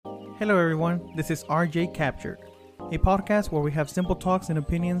Hello everyone, this is RJ Captured, a podcast where we have simple talks and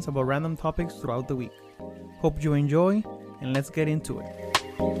opinions about random topics throughout the week. Hope you enjoy, and let's get into it.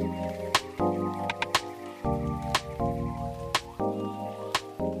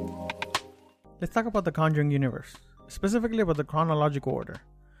 Let's talk about the Conjuring universe, specifically about the chronological order.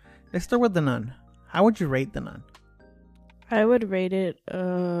 Let's start with The Nun. How would you rate The Nun? I would rate it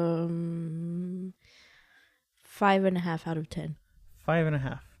 5.5 out of 10.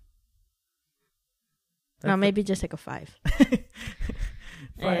 5.5. No, maybe just like a 5.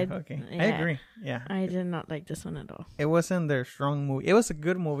 5, okay. Yeah. I agree. Yeah. I did not like this one at all. It wasn't their strong movie. It was a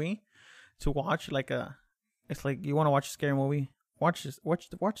good movie to watch. It's like you want to watch a scary movie. Watch this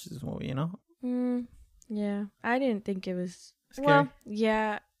movie. You know. Yeah, I didn't think it was Scary? Well,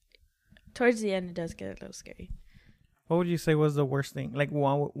 yeah. Towards the end, it does get a little scary. What would you say was the worst thing? Like,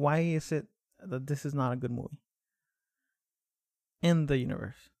 why is it that this is not a good movie in the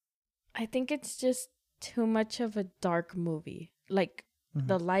universe? I think it's just too much of a dark movie. Like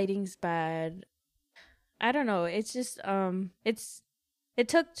the lighting's bad. I don't know. It's just it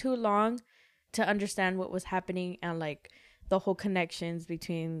took too long to understand what was happening and like the whole connections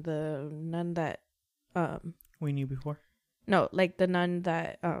between the nun that we knew before. No, like the nun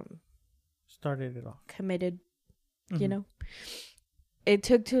that Started it off. Committed, you know. It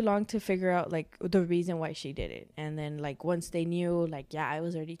took too long to figure out like the reason why she did it, and then like once they knew, like yeah, it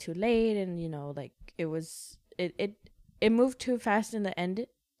was already too late, and you know, like it moved too fast in the end,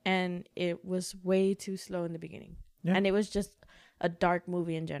 and it was way too slow in the beginning, and it was just a dark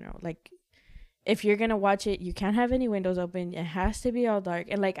movie in general. Like if you're gonna watch it, you can't have any windows open. It has to be all dark,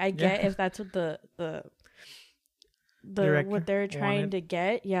 and like I get if that's what the what they're trying to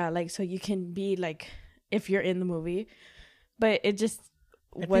get, like so you can be like if you're in the movie, but it just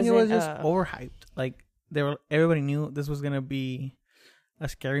I think it was just overhyped. Like everybody knew this was gonna be a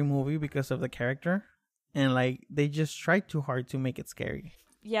scary movie because of the character, and like they just tried too hard to make it scary.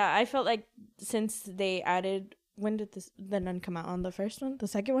 Yeah, I felt like since they added, when did the Nun come out? On the first one, the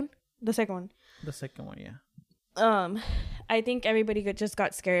second one. The second one, yeah. I think everybody just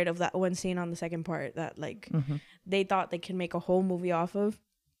got scared of that one scene on the second part that like they thought they could make a whole movie off of,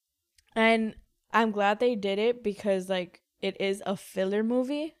 and I'm glad they did it because like it is a filler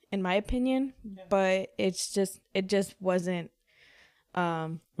movie in my opinion, but it just wasn't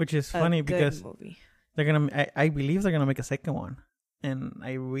which is funny because movie. They're gonna I believe they're gonna make a second one, and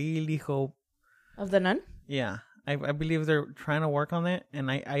I really hope of the Nun. Yeah, I believe they're trying to work on it,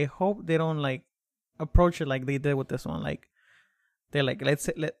 and I hope they don't like approach it like they did with this one. Like they're like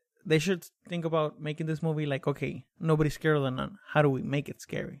they should think about making this movie like, okay, nobody's scared of the nun. How do we make it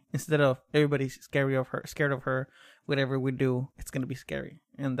scary? Instead of everybody's scared of her. Whatever we do, it's gonna be scary,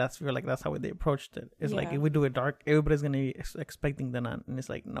 and that's how they approached it. It's like if we do it dark, everybody's gonna be expecting the nun, and it's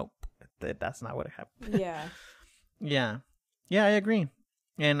like nope, that's not what happened. Yeah, I agree.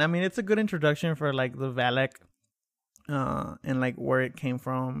 And I mean, it's a good introduction for like the Valak, and like where it came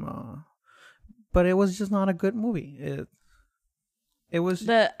from. But it was just not a good movie. It was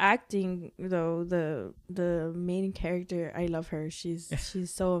the acting though. The main character, I love her. She's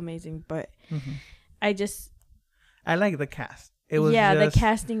so amazing. But I like the cast. It was the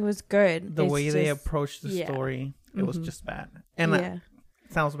casting was good. The way they approached the story, it was just bad. And it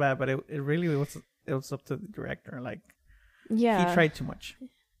sounds bad, but it really was. It was up to the director. Like he tried too much.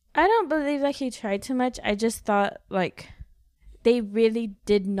 I don't believe that he tried too much. I just thought like they really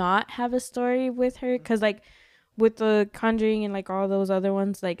did not have a story with her, because like with the Conjuring and like all those other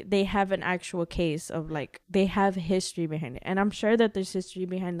ones, like they have an actual case of like they have history behind it, and I'm sure that there's history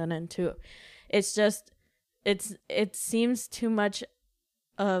behind the Nun too. It's just it seems too much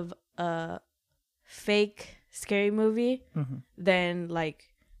of a fake scary movie than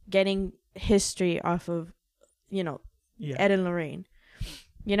like getting history off of Ed and Lorraine,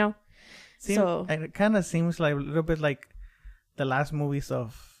 so it kind of seems like a little bit like the last movies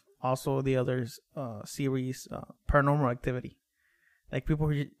of also the others series, Paranormal Activity. Like people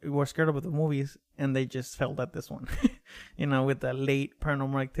who were scared of the movies, and they just felt at this one, with the late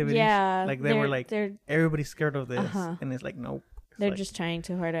Paranormal Activity. Yeah, like they were like everybody's scared of this, and it's like nope. They're just trying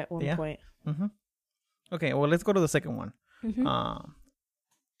too hard at one point. Okay, well let's go to the second one,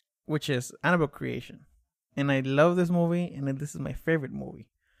 which is Annabelle Creation, and I love this movie, and this is my favorite movie.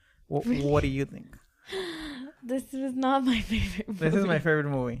 What do you think? This is not my favorite movie. This is my favorite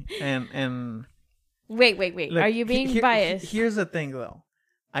movie. And wait. Look, are you being biased? Here's the thing, though.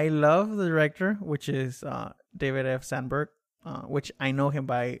 I love the director, which is David F. Sandberg, which I know him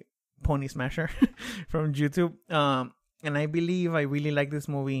by Pony Smasher from YouTube. And I believe I really like this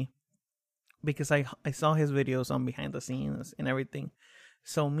movie because I saw his videos on behind the scenes and everything.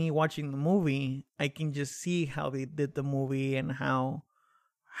 So me watching the movie, I can just see how they did the movie and how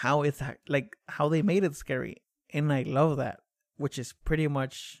it's like how they made it scary, and I love that, which is pretty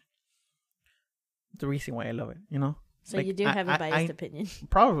much the reason why I love it. You know. So Like, you do have a biased opinion.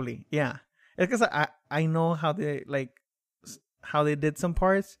 Probably, yeah. It's because I know how they how they did some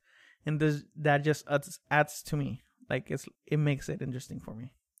parts, and that just adds to me. Like it makes it interesting for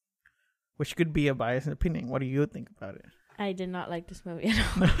me, which could be a biased opinion. What do you think about it? I did not like this movie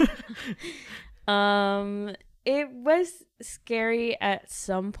at all. It was scary at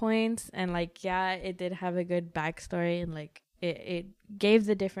some points, and like, yeah, it did have a good backstory, and like it gave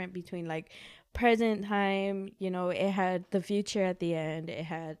the difference between like present time, you know, it had the future at the end, it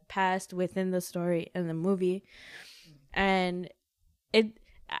had past within the story and the movie, and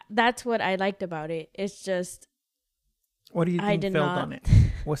that's what I liked about it. It's just, what do you think felt on it?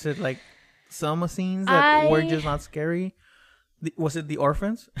 Was it like some scenes that were just not scary? Was it the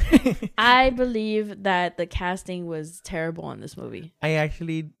orphans? I believe that the casting was terrible in this movie. I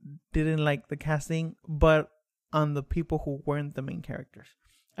actually didn't like the casting, but on the people who weren't the main characters.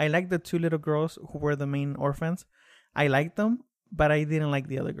 I liked the two little girls who were the main orphans. I liked them, but I didn't like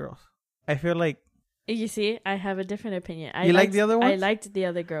the other girls. I feel like... You see, I have a different opinion. You like the other ones? I liked the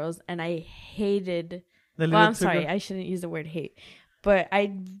other girls, and I hated... I'm sorry, I shouldn't use the word hate. But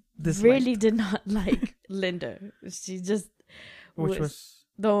I really did not like Linda. She just... Which was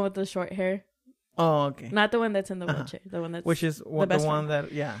the one with the short hair. Oh, okay. Not the one that's in the wheelchair. The one that's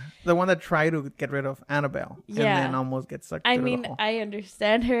the one that tried to get rid of Annabelle. Yeah. And then almost gets sucked. I mean, I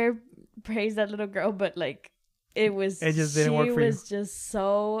understand her praise that little girl, but like it just didn't work for you. She was just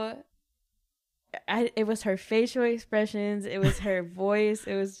so. It was her facial expressions. It was her voice.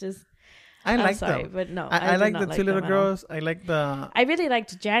 It was just. I like them, but no, I like the two little girls. I like the. I really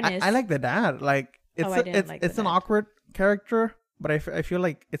liked Janice. I like the dad. Like it's an awkward character, but I feel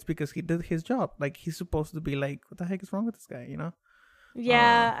like it's because he did his job. Like he's supposed to be like, what the heck is wrong with this guy? You know?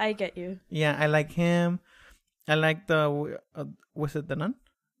 Yeah, I get you. Yeah, I like him. I like the was it the nun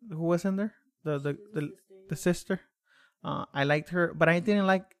who was in there? The sister. I liked her, but I didn't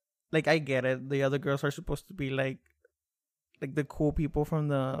like I get it. The other girls are supposed to be like the cool people from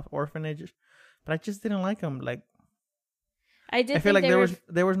the orphanage, but I just didn't like them. Like I feel like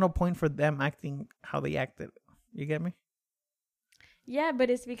there was no point for them acting how they acted. You get me? Yeah, but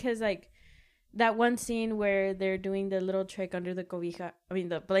it's because like that one scene where they're doing the little trick under the cobija,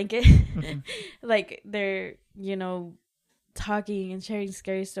 the blanket, mm-hmm. Like they're, talking and sharing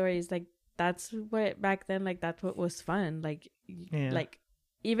scary stories. Like that's what back then, like that's what was fun. Like, yeah. Like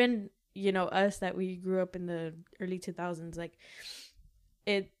even, us that we grew up in the early 2000s, like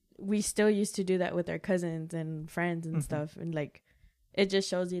we still used to do that with our cousins and friends and mm-hmm. stuff. And like, it just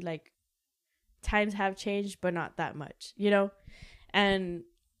shows you like times have changed, but not that much, And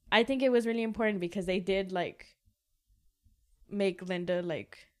I think it was really important because they did like make Linda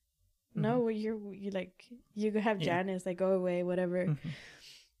like, mm-hmm. No, you like you have Janice, like go away, whatever. Mm-hmm.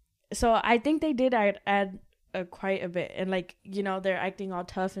 So I think they did add quite a bit, and like they're acting all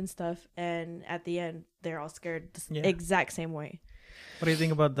tough and stuff, and at the end they're all scared the exact same way. What do you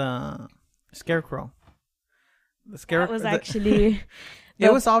think about the scarecrow? The scarecrow that was actually.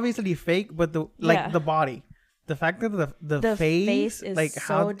 It was obviously fake, but the body. The fact that the face is like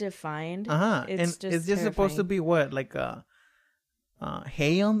so defined. It's just supposed to be what, like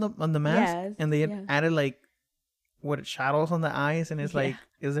hay on the mask, and they added like what, shadows on the eyes, and it's like,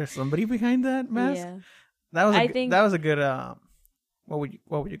 is there somebody behind that mask? Yeah. That was a good what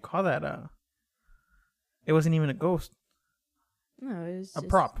would you call that? It wasn't even a ghost. No, it was a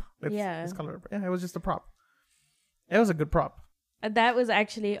prop. It's called, it was just a prop. It was a good prop. That was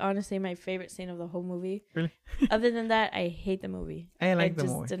actually, honestly, my favorite scene of the whole movie. Really? Other than that, I hate the movie. I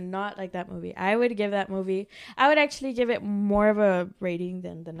just did not like that movie. I would give that movie... I would actually give it more of a rating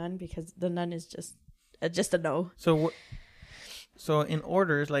than The Nun, because The Nun is just a no. So in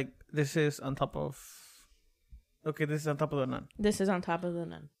orders, like, this is on top of... Okay, this is on top of The Nun. This is on top of The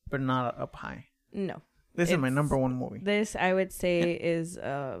Nun. But not up high. No. This is my number one movie. This, I would say, is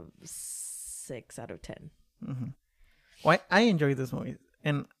 6 out of 10. Mm-hmm. Well, I enjoy this movie,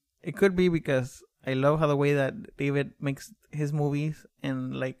 and it could be because I love how the way that David makes his movies,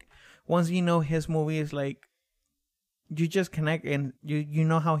 and like once you know his movies, like you just connect, and you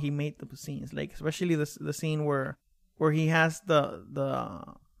know how he made the scenes, like especially the scene where he has the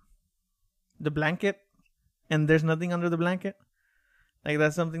blanket, and there's nothing under the blanket. Like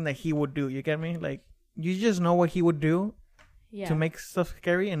that's something that he would do. You get me? Like you just know what he would do to make stuff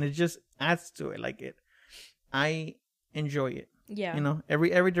scary, and it just adds to it. Like I enjoy it. Yeah. You know,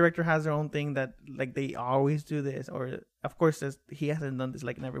 every director has their own thing that like they always do this, or of course he hasn't done this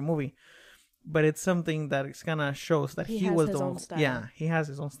like in every movie, but it's something that it's kind of shows that He he has was his the own style. yeah, he has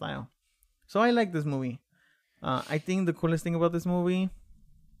his own style. So I like this movie. I think the coolest thing about this movie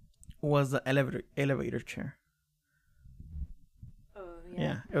was the elevator chair. Oh,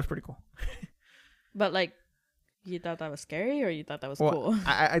 Yeah, it was pretty cool. But like, you thought that was scary, or you thought that was Well, cool?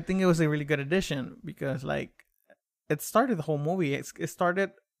 I think it was a really good addition because like it started the whole movie. It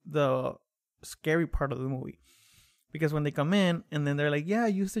started the scary part of the movie because when they come in and then they're like, yeah,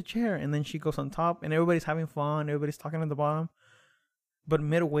 use the chair, and then she goes on top and everybody's having fun, everybody's talking at the bottom, but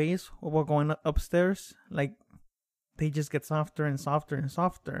midways while going upstairs, like they just get softer and softer and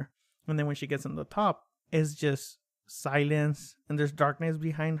softer, and then when she gets on the top, it's just silence and there's darkness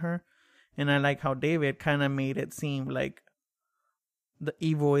behind her. And I like how David kind of made it seem like the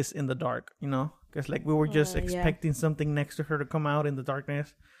evil is in the dark, you know, because like we were just expecting something next to her to come out in the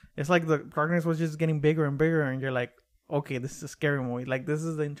darkness. It's like the darkness was just getting bigger and bigger, and you're like, okay, this is a scary movie. Like this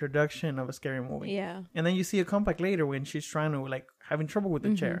is the introduction of a scary movie. Yeah. And then you see a comeback later when she's trying to like having trouble with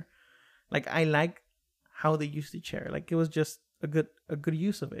the chair. Like I like how they used the chair. Like it was just a good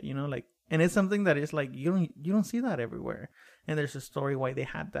use of it, you know, like, and it's something that is like you don't see that everywhere. And there's a story why they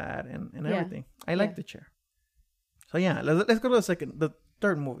had that and everything. I like the chair. So yeah, let's go to the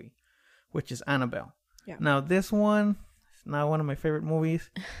third movie, which is Annabelle. Yeah. Now this one is not one of my favorite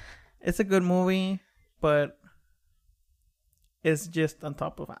movies. It's a good movie, but it's just on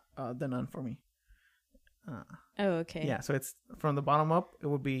top of The Nun for me. Oh, okay. Yeah, so it's from the bottom up. It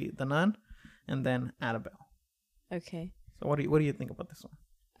would be The Nun, and then Annabelle. Okay. So what do you think about this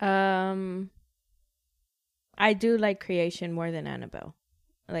one? I do like Creation more than Annabelle,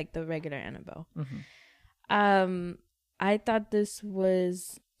 like the regular Annabelle. Mm-hmm. I thought this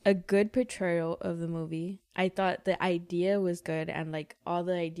was a good portrayal of the movie. I thought the idea was good, and like all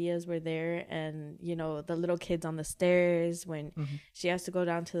the ideas were there, and you know the little kids on the stairs when she has to go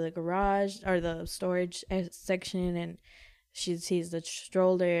down to the garage or the storage section, and she sees the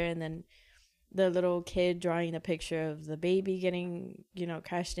stroller, and then the little kid drawing a picture of the baby getting, you know,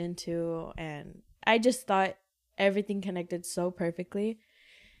 crashed into, and I just thought everything connected so perfectly.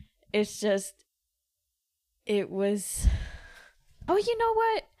 It's just, it was, oh, you know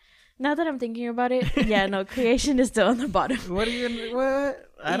what? Now that I'm thinking about it, yeah, no, Creation is still on the bottom. What?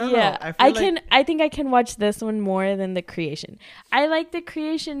 I don't know. I think I can watch this one more than the Creation. I like the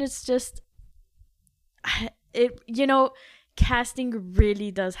Creation. It's just, you know, casting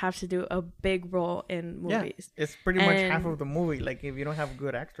really does have to do a big role in movies. Yeah, it's pretty much half of the movie. Like if you don't have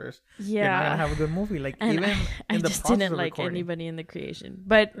good actors, you're not gonna have a good movie. Like and even I in the just process didn't of like recording. anybody in the Creation.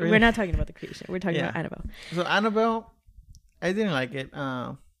 But we're not talking about the Creation. We're talking about Annabelle. So Annabelle, I didn't like it.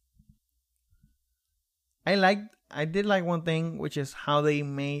 I did like one thing, which is how they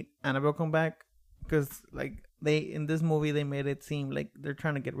made Annabelle come back, because like they in this movie they made it seem like they're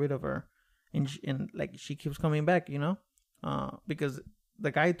trying to get rid of her, and like she keeps coming back, you know. Because the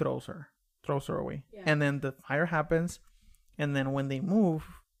guy throws her away, and then the fire happens, and then when they move,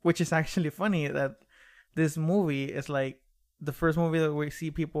 which is actually funny that this movie is like the first movie that we see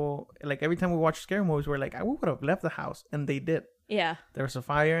people like every time we watch scary movies, we're like, I would have left the house, and they did. Yeah, there was a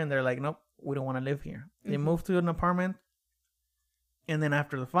fire, and they're like, nope, we don't want to live here. They moved to an apartment, and then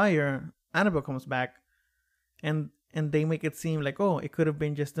after the fire, Annabelle comes back, and they make it seem like, oh, it could have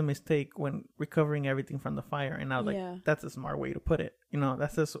been just a mistake when recovering everything from the fire. And I was like, that's a smart way to put it. You know,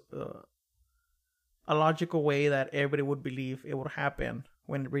 that's just a logical way that everybody would believe it would happen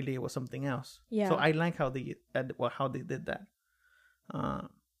when really it was something else. Yeah. So I like how they did that.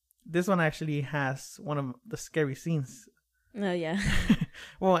 This one actually has one of the scary scenes. Oh, yeah.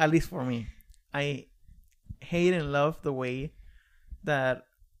 Well, at least for me. I hate and love the way that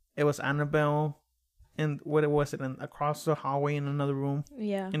it was Annabelle, and what it was, across the hallway in another room.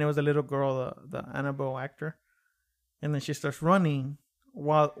 Yeah. And it was a little girl, the Annabelle actor. And then she starts running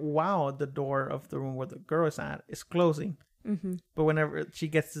while the door of the room where the girl is at is closing. Mm-hmm. But whenever she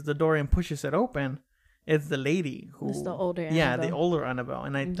gets to the door and pushes it open, it's the lady who... It's the older Annabelle. Yeah, the older Annabelle.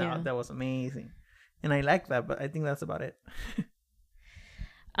 And I thought that was amazing. And I like that, but I think that's about it.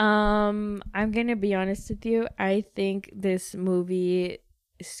 I'm gonna be honest with you. I think this movie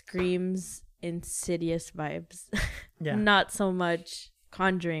screams Insidious vibes. Yeah. Not so much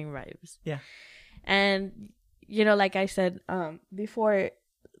Conjuring vibes. Yeah. And you know, like I said before,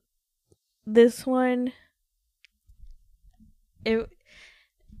 this one, I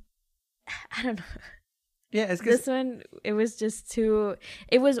don't know. Yeah, it's this one, it was just too,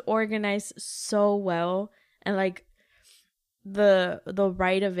 it was organized so well, and like the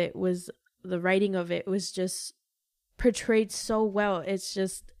writing of it was just portrayed so well. It's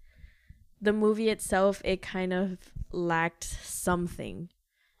just the movie itself, it kind of lacked something.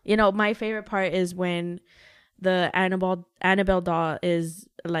 You know, my favorite part is when the Annabelle doll is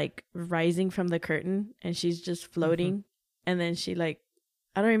like rising from the curtain and she's just floating, and then she like,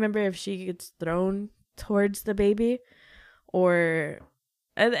 I don't remember if she gets thrown towards the baby, or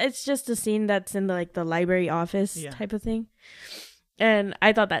it's just a scene that's in the, like the library office type of thing. And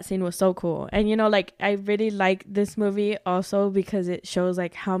I thought that scene was so cool. And, you know, like, I really like this movie also because it shows,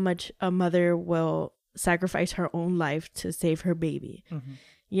 like, how much a mother will sacrifice her own life to save her baby.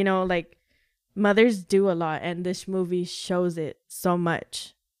 You know, like, mothers do a lot, and this movie shows it so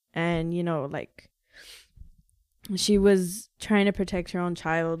much. And, you know, like, she was trying to protect her own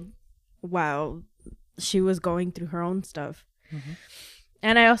child while she was going through her own stuff.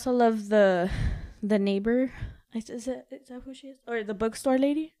 And I also love the neighbor. Is that who she is? Or the bookstore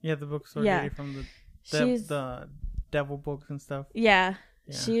lady? Yeah, the bookstore lady from the devil books and stuff. Yeah.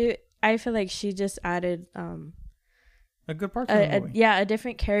 I feel like she just added a good part to the movie. A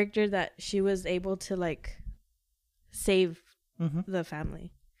different character that she was able to like save the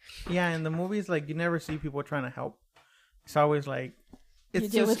family. Yeah, in the movies, like, you never see people trying to help. It's always like, you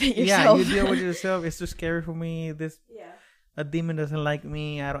deal with it yourself. Yeah, you deal with it yourself. It's too scary for me. A demon doesn't like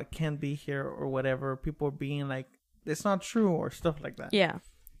me. Can't be here or whatever. People being like, it's not true or stuff like that. Yeah.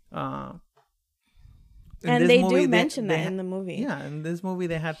 And they do mention that in the movie. Yeah, in this movie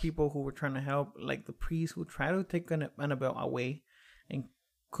they had people who were trying to help, like the priest who tried to take Annabelle away and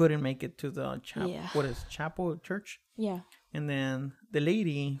couldn't make it to the chapel church. Yeah. And then the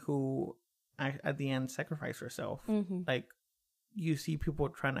lady who at the end sacrificed herself. Like, you see people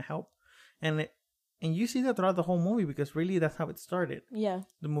trying to help, and you see that throughout the whole movie, because really that's how it started. Yeah.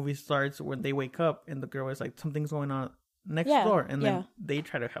 The movie starts when they wake up and the girl is like, something's going on next door, and then they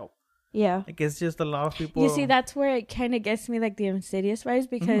try to help. Yeah. Like, it's just a lot of people. You see, that's where it kind of gets me like the Insidious vibes,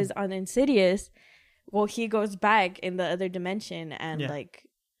 because on Insidious, well, he goes back in the other dimension and like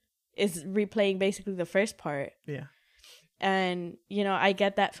is replaying basically the first part. Yeah. And, you know, I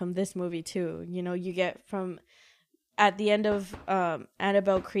get that from this movie too. You know, you get from at the end of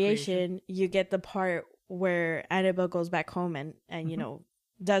Annabelle Creation, you get the part where Annabelle goes back home and you know,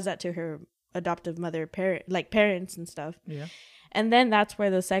 does that to her adoptive mother, parents and stuff. Yeah. And then that's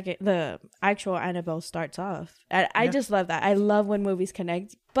where the actual Annabelle starts off. I just love that. I love when movies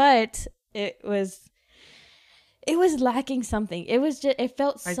connect, but it was lacking something. It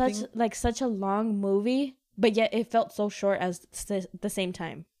felt such a long movie, but yet it felt so short at the same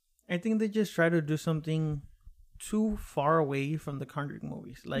time. I think they just try to do something too far away from the Conjuring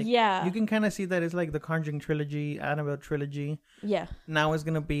movies. Like, you can kind of see that it's like the Conjuring trilogy, Annabelle trilogy. Yeah. Now it's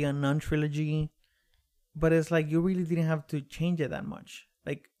gonna be a Nun trilogy, but it's like you really didn't have to change it that much.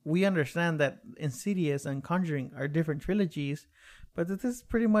 Like, we understand that Insidious and Conjuring are different trilogies, but this is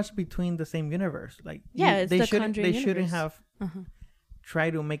pretty much between the same universe. Like, they shouldn't have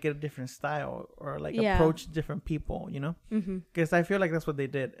tried to make it a different style or like approach different people, you know? Because I feel like that's what they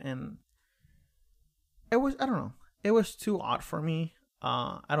did, and I don't know. It was too odd for me.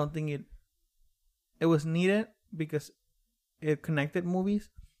 I don't think it was needed because it connected movies.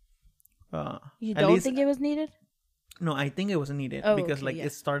 You don't think it was needed? No, I think it was needed because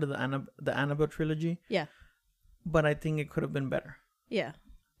it started the Annabelle trilogy. Yeah. But I think it could have been better. Yeah.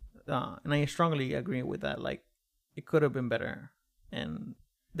 And I strongly agree with that. Like, it could have been better, and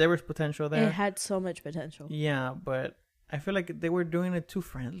there was potential there. It had so much potential. Yeah, but I feel like they were doing it too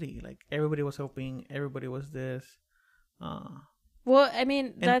friendly. Like, everybody was helping. Everybody was this. Well, I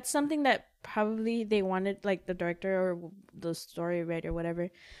mean, that's something that probably they wanted, like the director or the story writer, whatever,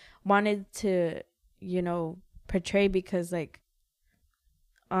 wanted to, you know, portray, because like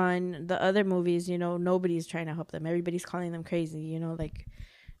on the other movies, you know, nobody's trying to help them. Everybody's calling them crazy, you know, like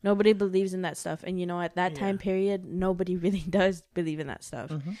nobody believes in that stuff. And, you know, at that time period, nobody really does believe in that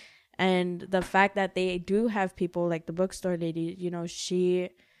stuff. And the fact that they do have people like the bookstore lady, you know, she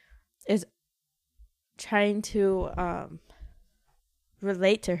is trying to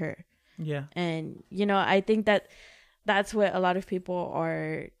relate to her. Yeah. And, you know, I think that's what a lot of people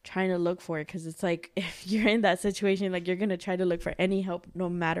are trying to look for, because it's like, if you're in that situation, like, you're going to try to look for any help no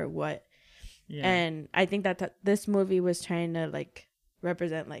matter what. Yeah. And I think that this movie was trying to like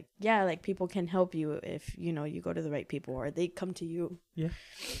represent like, yeah, like people can help you if, you know, you go to the right people or they come to you. Yeah.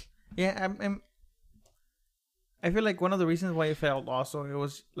 Yeah, I feel like one of the reasons why it felt also, it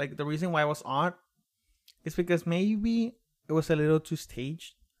was like the reason why it was odd is because maybe it was a little too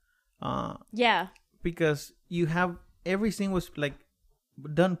staged. Yeah. Because you have every scene was like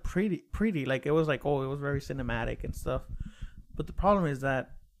done pretty. Like, it was like, oh, it was very cinematic and stuff. But the problem is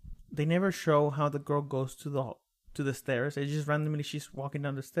that they never show how the girl goes to to the stairs. It's just randomly she's walking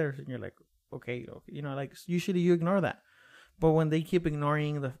down the stairs, and you're like, okay, you know, like usually you ignore that, but when they keep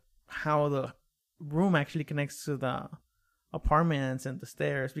ignoring how the room actually connects to the apartments and the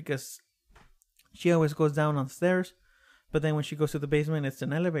stairs, because she always goes down on the stairs, but then when she goes to the basement, it's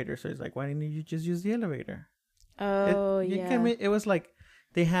an elevator. So it's like, why didn't you just use the elevator? It was like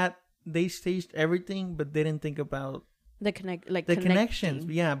they staged everything, but they didn't think about the connections.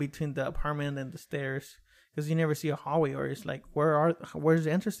 Yeah, between the apartment and the stairs, because you never see a hallway, or it's like, where's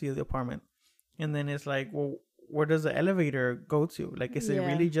the entrance to the apartment? And then it's like, well, where does the elevator go to? Like, is it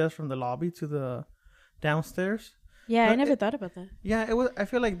really just from the lobby to the downstairs? Yeah, I never thought about that. Yeah, it was. I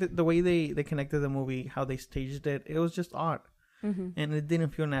feel like the way they connected the movie, how they staged it, it was just odd, and it didn't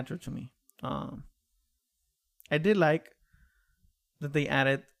feel natural to me. I did like that they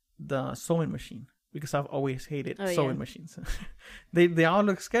added the sewing machine, because I've always hated sewing machines. They all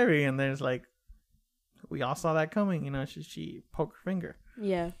look scary, and there's like, we all saw that coming. You know, she poked her finger.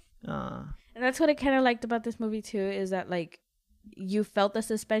 Yeah. And that's what I kind of liked about this movie too, is that like you felt the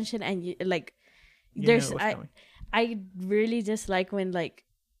suspension, and I really just like when like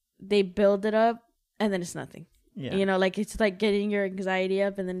they build it up and then it's nothing. Yeah. You know, like it's like getting your anxiety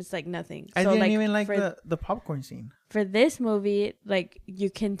up and then it's like nothing. I didn't even like the popcorn scene. For this movie, like you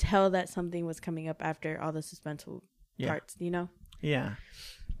can tell that something was coming up after all the suspenseful parts, you know? Yeah.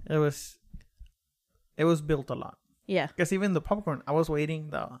 It was built a lot. Yeah. Because even the popcorn, I was waiting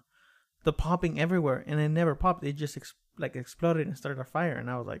the popping everywhere, and it never popped. It just exploded and started a fire, and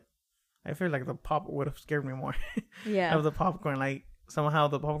I was like, I feel like the pop would have scared me more. Yeah. Of the popcorn, like somehow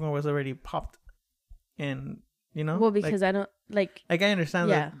the popcorn was already popped, and you know. Well, because I don't like. Like, I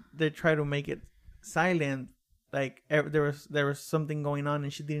understand that they try to make it silent. Like there was something going on,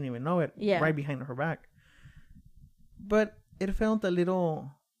 and she didn't even know it. Yeah. Right behind her back. But it felt a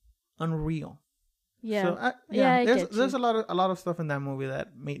little unreal. Yeah. So there's a lot of stuff in that movie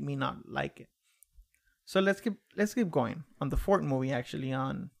that made me not like it. So let's keep going on the fourth movie, actually,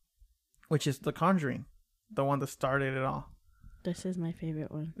 which is The Conjuring, the one that started it all. This is my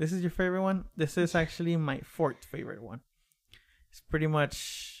favorite one. This is your favorite one? This is actually my fourth favorite one. It's pretty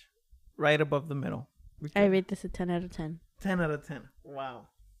much right above the middle. I rate this a 10 out of 10. 10 out of 10. Wow.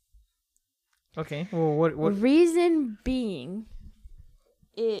 Okay. Well, what? Reason being,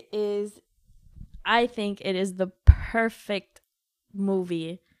 I think it is the perfect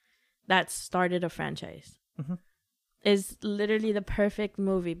movie that started a franchise. Mm-hmm. Is literally the perfect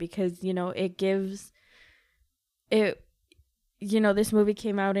movie because, you know, it gives it, you know, this movie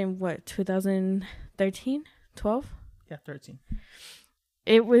came out in what, 2013, 12? Yeah, 13.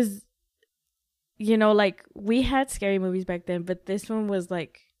 It was, you know, like we had scary movies back then, but this one was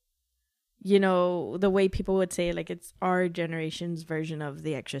like, you know, the way people would say, like, it's our generation's version of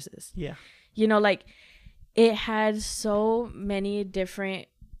The Exorcist. Yeah. You know, like it had so many different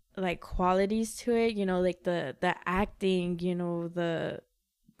like qualities to it, you know, like the acting, you know, the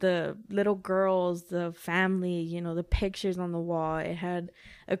little girls, the family, you know, the pictures on the wall. It had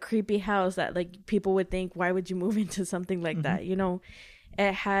a creepy house that like people would think, why would you move into something like that? You know,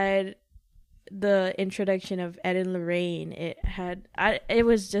 it had the introduction of Ed and Lorraine. It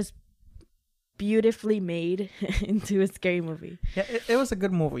was just beautifully made into a scary movie. Yeah, it was a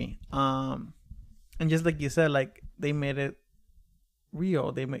good movie. And just like you said, like they made it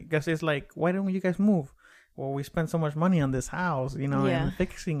real. Because it's like, why don't you guys move? Well, we spent so much money on this house, you know, and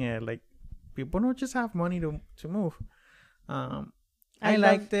fixing it. Like, people don't just have money to move. I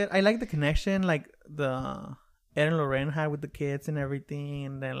liked it. I liked the connection, like the Ed and Lorraine had with the kids and everything,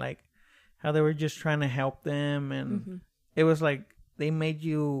 and then like how they were just trying to help them, and it was like they made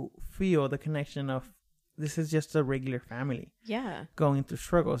you feel the connection of this is just a regular family, going through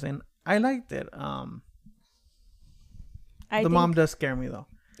struggles, and I liked it. The mom does scare me though.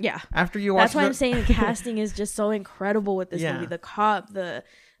 Yeah. After you watch, that's why I'm saying the casting is just so incredible with this movie. The cop, the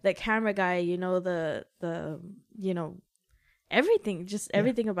camera guy, you know, the you know, everything, just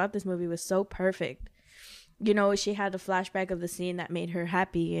everything about this movie was so perfect. You know, she had a flashback of the scene that made her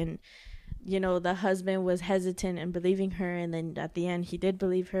happy, and you know, the husband was hesitant in believing her, and then at the end he did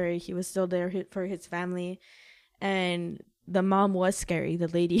believe her. He was still there for his family, and the mom was scary. The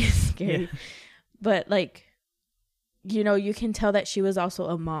lady is scary, but like, you know, you can tell that she was also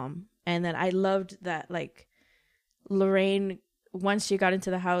a mom, and then I loved that, like, Lorraine, once she got into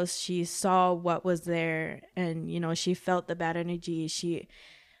the house, she saw what was there, and you know, she felt the bad energy.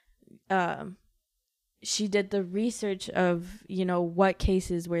 She did the research of, you know, what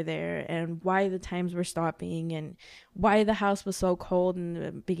cases were there and why the times were stopping and why the house was so cold in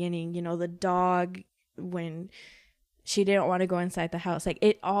the beginning. You know, the dog, when she didn't want to go inside the house, like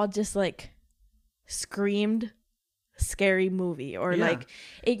it all just like screamed scary movie, or Yeah. like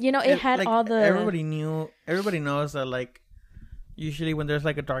it had like, all the everybody knows that, like, usually when there's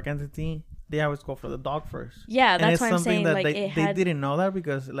like a dark entity, they always go for the dog first. yeah, And that's it's why I'm something saying that like they it had didn't know that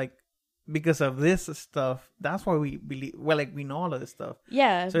because of this stuff. That's why we believe. Well, like, we know all of this stuff.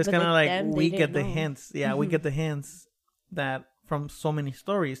 yeah, So it's but, kind of like them, they we didn't get the know. hints. Yeah, we Mhm. get the hints that from so many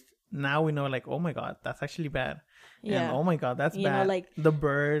stories. Now we know, like, oh my god, that's actually bad. Yeah, And oh my god, that's You know, bad. like, the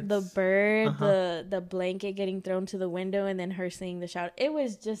birds. the bird, Uh-huh. the blanket getting thrown to the window, and then her seeing the shout. It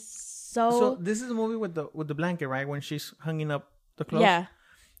was just So this is a movie with the blanket, right? When she's hanging up the clothes. yeah.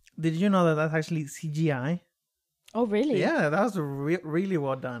 Did you know that that's actually CGI? Oh really? Yeah, that was really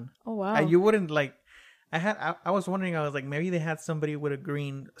well done. Oh wow. You wouldn't like. I was wondering. I was like, maybe they had somebody with a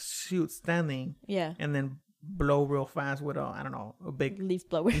green suit standing yeah. and then blow real fast with a big Leaf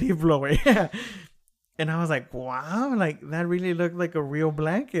blower. leaf blower. Yeah. And I was like, wow, like that really looked like a real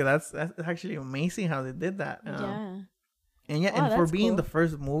blanket. That's actually amazing how they did that. Yeah. And yeah, Wow, and for that's being cool. the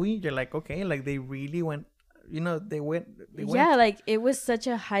first movie, you're like, okay, like they really went. They went. Yeah, like it was such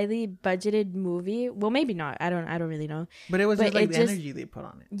a highly budgeted movie. Well, maybe not. I don't really know. But it was but just like it the just- energy they put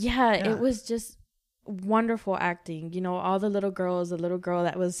on it. Yeah, Yeah. it was just wonderful acting. All the little girls, the little girl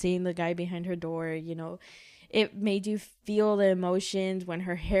that was seeing the guy behind her door, it made you feel the emotions when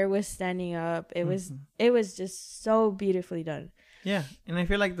her hair was standing up. It was just so beautifully done. Yeah, and I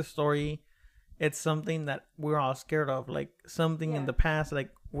feel like the story, it's something that we're all scared of. Like something in Yeah. the past,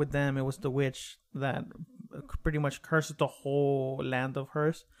 like with them, it was the witch that pretty much cursed the whole land of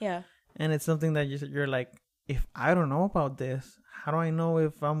hers. Yeah. And it's something that you're like, if I don't know about this, how do I know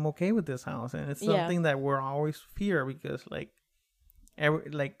if I'm okay with this house? And it's Yeah. something that we're always fear because like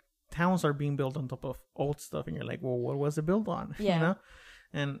towns are being built on top of old stuff, and you're like, well, what was it built on? Yeah.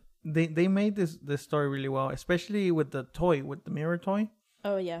 And they made this story really well, especially with the mirror toy.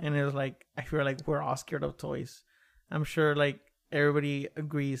 Oh yeah. And it was like, I feel like we're all scared of toys. I'm sure like everybody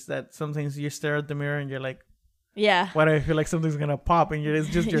agrees that sometimes you stare at the mirror and you're like, Yeah. why do I feel like something's gonna pop? And it's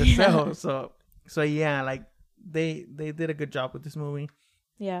just Yeah. yourself. So yeah, like they did a good job with this movie,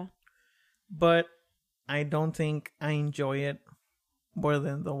 Yeah. but I don't think I enjoy it more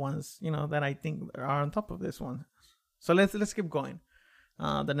than the ones that I think are on top of this one. So let's keep going.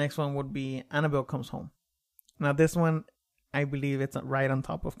 The next one would be Annabelle Comes Home. Now this one, I believe it's right on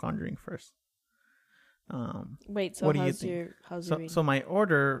top of Conjuring first. Wait, so What do you how's think? your reading? So my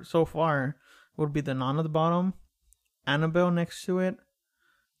order so far would be The Nun at the bottom, Annabelle next to it,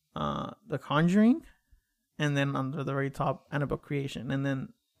 The Conjuring, and then under the very top, Annabelle Creation. And then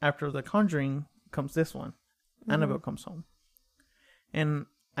after The Conjuring comes this one, Annabelle Comes Home. And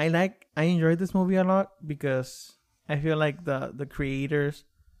I enjoyed this movie a lot because I feel like the creators,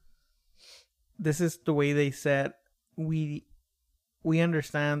 this is the way they said we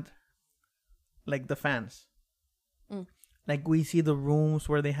understand like the fans. Like we see the rooms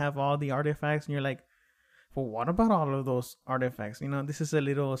where they have all the artifacts and you're like, well, what about all of those artifacts? This is a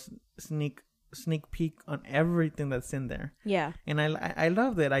little sneak peek on everything that's in there. Yeah. And I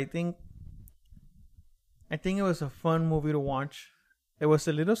loved it. I think it was a fun movie to watch. It was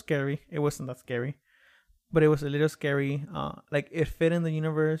a little scary. It wasn't that scary, but it was a little scary. Like it fit in the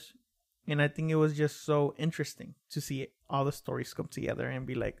universe, and I think it was just so interesting to see all the stories come together and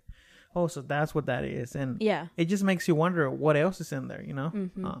be like, oh, so that's what that is, and Yeah. it just makes you wonder what else is in there,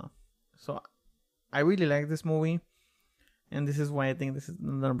 So I really like this movie, and this is why I think this is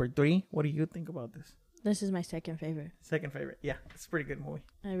number 3. What do you think about this? This is my second favorite. Second favorite. Yeah, it's a pretty good movie.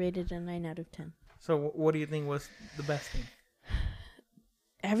 I rated a 9 out of 10. So what do you think was the best thing?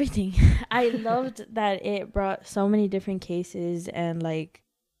 Everything. I loved that it brought so many different cases, and like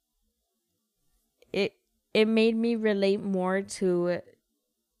it made me relate more to,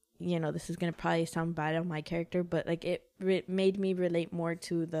 this is gonna probably sound bad on my character, but like it made me relate more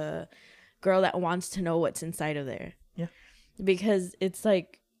to the girl that wants to know what's inside of there. Yeah. Because it's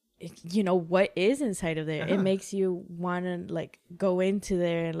like, what is inside of there? It Uh-huh. makes you want to like go into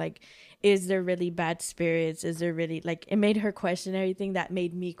there and like, is there really bad spirits? Is there really like, it made her question everything that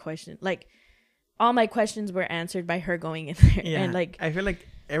made me question. Like all my questions were answered by her going in there. Yeah, And like, I feel like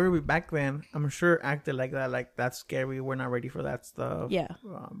everybody back then, I'm sure, acted like that. Like, that's scary. We're not ready for that stuff. yeah.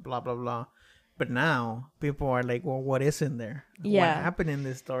 Blah blah blah. But now people are like, well, what is in there? Yeah. What happened in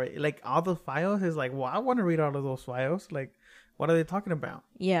this story? Like all the files is like, well, I want to read all of those files. Like, what are they talking about?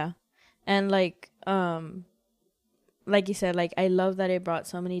 Yeah. And like you said, like I love that it brought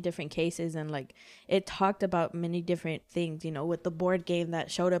so many different cases, and like it talked about many different things, with the board game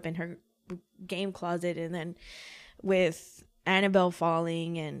that showed up in her game closet, and then with Annabelle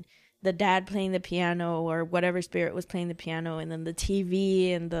falling, and the dad playing the piano, or whatever spirit was playing the piano, and then the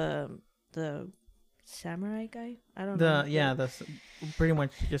TV and the samurai guy. I don't know. That's pretty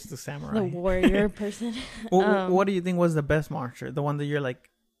much just the samurai. The warrior person. What do you think was the best monster? The one that you're like,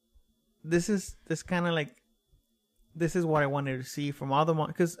 this is kind of like, this is what I wanted to see from all the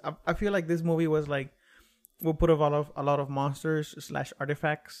because I feel like this movie was like, we'll put a lot of monsters /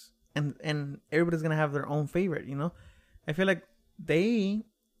 artifacts, and everybody's gonna have their own favorite. You know, I feel like they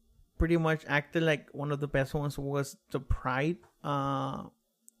pretty much acted like one of the best ones was the bride,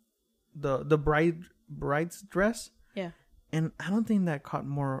 the bride's dress. Yeah, and I don't think that caught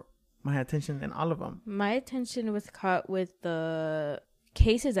more my attention than all of them. My attention was caught with the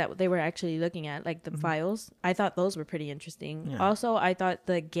cases that they were actually looking at, like the files. I thought those were pretty interesting. Yeah. Also, I thought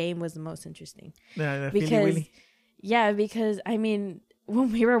the game was the most interesting. Yeah, because I mean,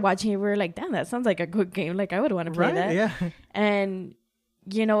 when we were watching it, we were like, damn, that sounds like a good game. Like, I would want to play that. Yeah. And,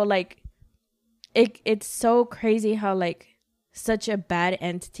 you know, like, it's so crazy how, like, such a bad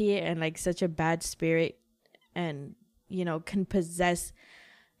entity and, like, such a bad spirit and, you know, can possess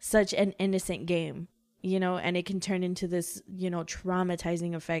such an innocent game, you know, and it can turn into this, you know,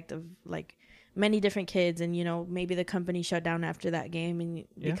 traumatizing effect of, like, many different kids, and you know, maybe the company shut down after that game, and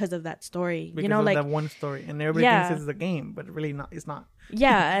because of that story, because you know, of like that one story, and everybody thinks it's a game, but really not. It's not.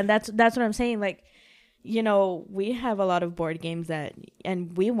 Yeah, and that's what I'm saying. Like, you know, we have a lot of board games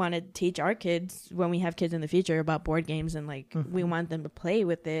and we want to teach our kids when we have kids in the future about board games, and like we want them to play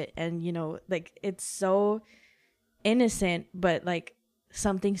with it, and you know, like it's so innocent, but like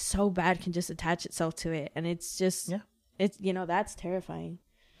something so bad can just attach itself to it, and it's just it's, you know, that's terrifying.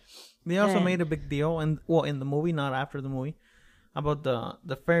 They also made a big deal, in the movie, not after the movie, about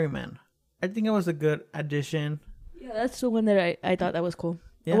the ferryman. I think it was a good addition. Yeah, that's the one that I thought that was cool.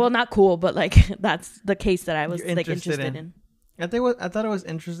 Yeah. Well, not cool, but like that's the case that I was like interested in. I thought it was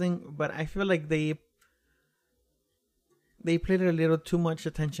interesting, but I feel like they played a little too much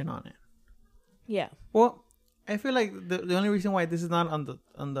attention on it. Yeah. Well, I feel like the only reason why this is not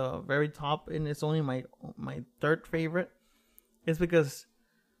on the very top, and it's only my third favorite, is because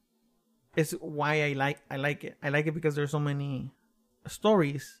it's why I like it. I like it because there's so many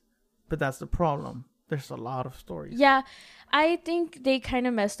stories, but that's the problem. There's a lot of stories. Yeah, I think they kind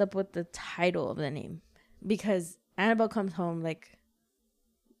of messed up with the title of the name, because Annabelle Comes Home, like,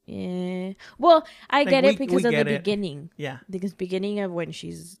 yeah. Well, I get it because of the beginning. Yeah. Because beginning of when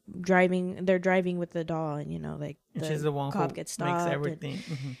she's driving, they're driving with the doll, and you know, like she's the one cop gets stopped. Makes everything.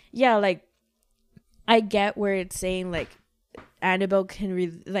 Yeah, like I get where it's saying like Annabelle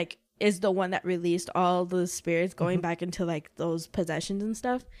can is the one that released all the spirits going back into like those possessions and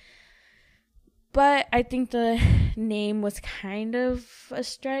stuff. But I think the name was kind of a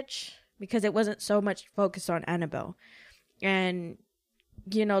stretch because it wasn't so much focused on Annabelle. And,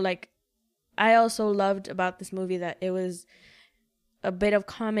 you know, like, I also loved about this movie that it was a bit of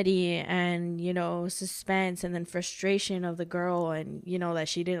comedy and, you know, suspense, and then frustration of the girl, and, you know, that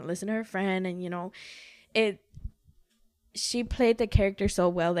she didn't listen to her friend, and, you know, she played the character so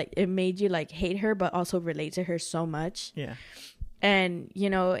well that it made you like hate her but also relate to her so much. Yeah. And, you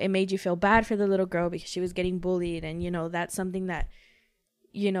know, it made you feel bad for the little girl because she was getting bullied, and, you know, that's something that,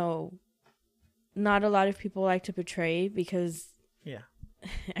 you know, not a lot of people like to portray because, yeah,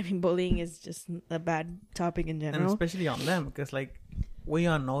 I mean, bullying is just a bad topic in general. And especially on them, because, like, we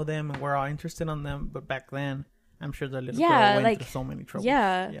all know them and we're all interested on them, but back then, I'm sure the little girl went through so many troubles.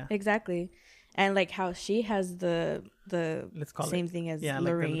 Yeah, exactly. And, like, how she has the let's call same it, thing as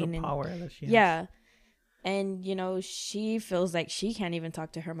Lorraine. Like the little power that she has. Yeah. And, you know, she feels like she can't even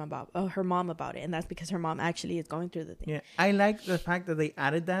talk to her mom about it. And that's because her mom actually is going through the thing. Yeah. I like the fact that they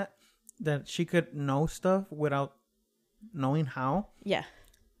added that she could know stuff without knowing how. Yeah.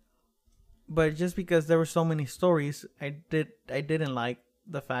 But just because there were so many stories, I didn't like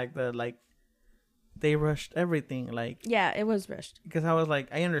the fact that, like, they rushed everything. Like, yeah, it was rushed. Because I was like,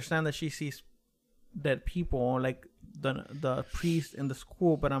 I understand that she sees dead people, like the priest in the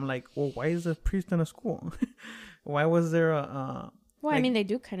school, but I'm like, well, why is the priest in a school? Why was there a well, like, I mean, they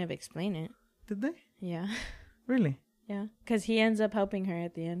do kind of explain it. Did they? Yeah. Really? Yeah, because he ends up helping her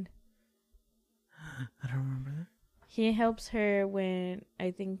at the end. I don't remember that. He helps her when,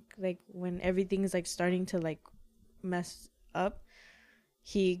 I think, like, when everything's like starting to like mess up,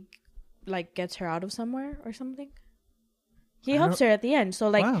 he like gets her out of somewhere or something. He helps her at the end. So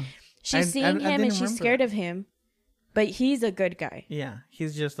like, wow. She's seeing him and she's scared of him, but he's a good guy. Yeah,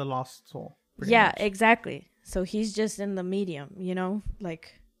 he's just a lost soul. Yeah, much. Exactly. So he's just in the medium, you know,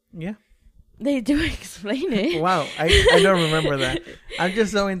 like. Yeah. They do explain it. Wow, I don't remember that. I'm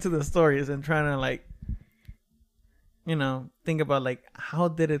just so into the stories and trying to, like, you know, think about, like, how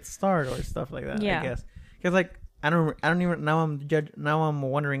did it start or stuff like that. Yeah. I guess because, like, I don't even now. I'm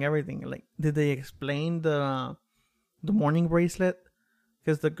wondering everything. Like, did they explain the mourning bracelet?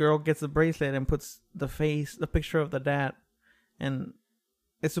 Because the girl gets the bracelet and puts the picture of the dad, and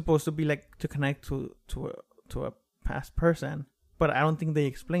it's supposed to be like to connect to a past person. But I don't think they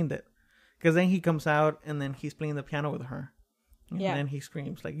explained it. Because then he comes out and then he's playing the piano with her, and then he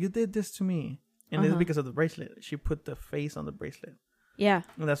screams like, "You did this to me!" And it's because of the bracelet. She put the face on the bracelet. Yeah,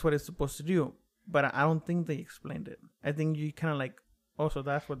 and that's what it's supposed to do. But I don't think they explained it. I think you kind of like, also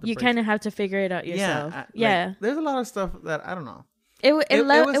that's what you kind of have to figure it out yourself. Like, there's a lot of stuff that I don't know. It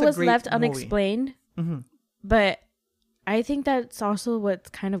was left unexplained, but I think that's also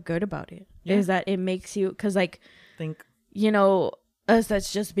what's kind of good about it is that it makes you, because like, us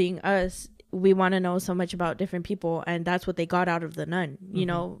that's just being us, we want to know so much about different people, and that's what they got out of The Nun. You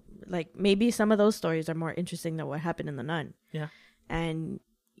know, like maybe some of those stories are more interesting than what happened in The Nun. Yeah, and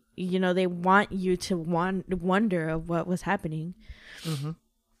they want you to wonder of what was happening.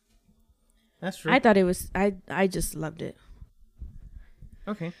 That's true. I thought it was. I just loved it.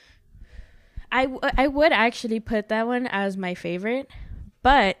 Okay. I would actually put that one as my favorite,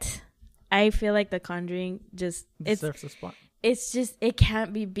 but I feel like The Conjuring just deserves a spot. It's just, it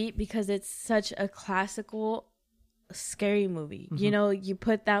can't be beat because it's such a classical scary movie. You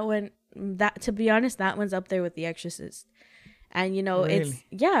put that one, to be honest, that one's up there with The Exorcist. And really?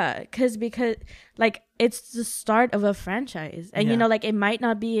 because like it's the start of a franchise, and like it might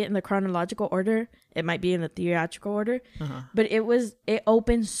not be in the chronological order, it might be in the theatrical order, but it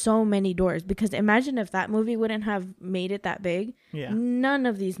opened so many doors. Because imagine if that movie wouldn't have made it that big, none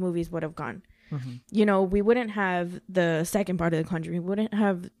of these movies would have gone. We wouldn't have the second part of The Conjuring, we wouldn't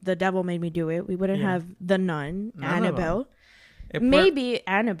have The Devil Made Me Do It, we wouldn't have The Nun, Annabelle, maybe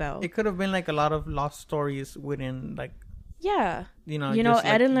Annabelle. It could have been like a lot of lost stories within like. Yeah. Just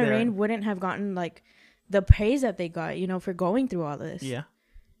Ed and Lorraine wouldn't have gotten like the praise that they got, for going through all this. Yeah.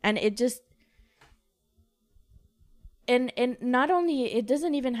 And it just, and not only, it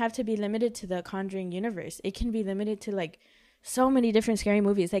doesn't even have to be limited to the Conjuring universe. It can be limited to like so many different scary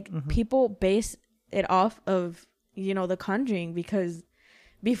movies. Like people base it off of, the Conjuring, because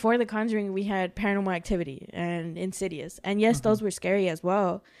before the Conjuring we had Paranormal Activity and Insidious. And yes, those were scary as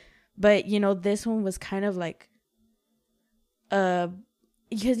well. But, this one was kind of like,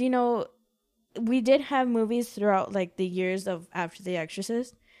 because we did have movies throughout like the years of after The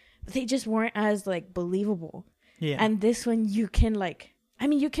Exorcist, but they just weren't as like believable. Yeah. And this one you can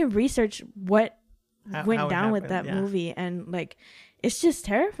you can research what went down with that movie, and like it's just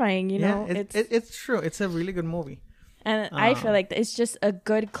terrifying, it's true. It's a really good movie. And I feel like it's just a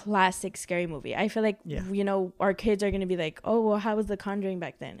good classic scary movie. I feel like, our kids are going to be like, oh, well, how was The Conjuring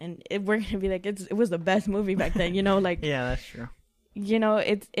back then? And we're going to be like, it was the best movie back then, like. Yeah, that's true.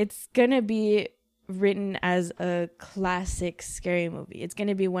 It's going to be written as a classic scary movie. It's going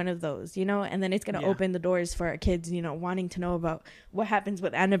to be one of those, and then it's going to open the doors for our kids, wanting to know about what happens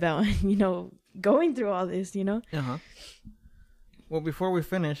with Annabelle, and, going through all this, Well, before we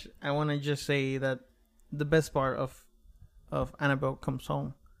finish, I want to just say that the best part of Annabelle Comes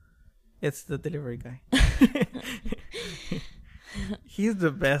Home, it's the delivery guy. He's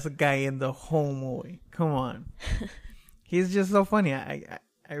the best guy in the whole movie. Come on. He's just so funny. I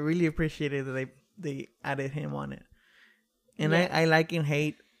really appreciated that they added him on it. And I like and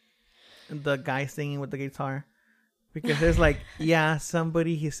hate the guy singing with the guitar. Because it's like,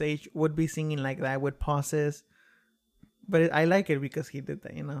 somebody his age would be singing like that with pauses. But I like it because he did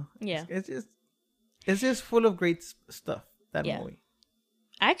that, Yeah. It's just full of great stuff, that movie.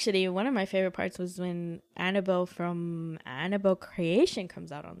 Actually, one of my favorite parts was when Annabelle from Annabelle Creation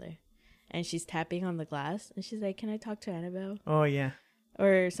comes out on there. And she's tapping on the glass. And she's like, can I talk to Annabelle? Oh, yeah.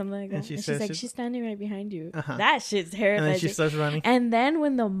 Or something like that. And she's like, she's standing right behind you. That shit's terrifying. And then she starts running. And then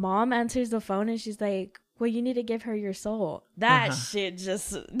when the mom answers the phone and she's like, well, you need to give her your soul. That shit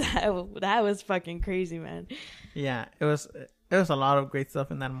just, that was fucking crazy, man. Yeah, it was a lot of great stuff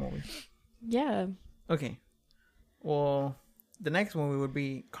in that movie. Yeah. Okay. Well, the next movie would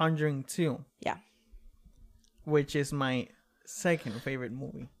be Conjuring 2. Yeah. Which is my second favorite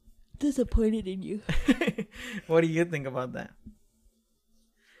movie. Disappointed in you. What do you think about that?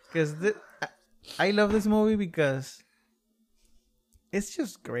 Because I love this movie because it's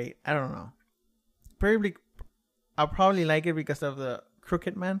just great. I don't know. I'll probably like it because of the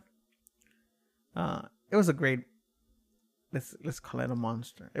Crooked Man. It was a great. Let's call it a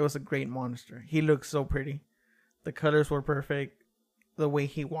monster. It was a great monster. He looked so pretty. The colors were perfect. The way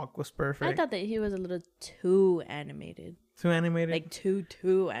he walked was perfect. I thought that he was a little too animated. Too animated? Like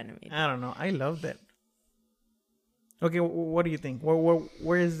too animated. I don't know. I loved it. Okay, what do you think?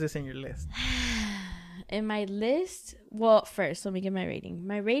 Where is this in your list? In my list, well, first, let me get my rating.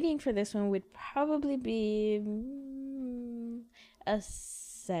 My rating for this one would probably be a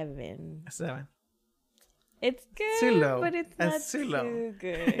 7. A 7. It's good, Too low. but it's That's not too low. too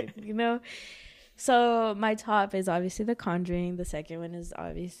good, you know? So my top is obviously The Conjuring. The second one is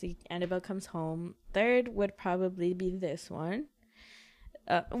obviously Annabelle Comes Home. Third would probably be this one.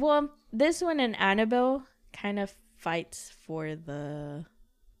 Well, this one and Annabelle kind of fights for the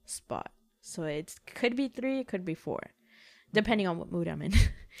spot. So it could be 3, it could be 4, depending on what mood I'm in.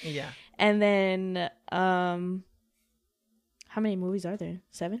 Yeah. And then, how many movies are there?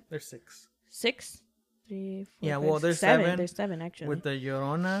 7? There's 6. 6? 3, 4, Yeah, 5, well, there's 7. 7 There's 7 actually. with the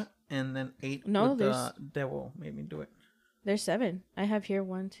Llorona, and then 8 No, with the there's- devil made me do it. There's 7. I have here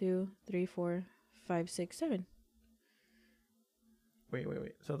 1, 2, 3, 4, 5, 6, 7. Wait.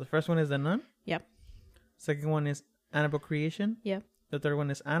 So the first one is The Nun? Yep. Second one is Annabelle Creation? Yep. The third one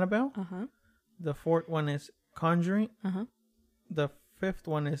is Annabelle? Uh-huh. The fourth one is Conjuring? Uh-huh. The fifth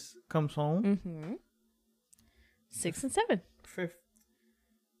one is Comes Home? Mm-hmm. 6 and 7. Fifth.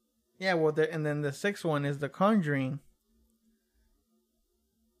 Yeah, well, and then the sixth one is The Conjuring.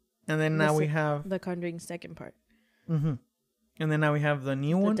 And then now we have... The Conjuring second part. Mm-hmm. And then now we have the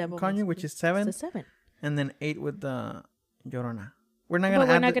new one, Devil Conjuring, which is 7. It's a 7. And then 8 with the Llorona. We're not But going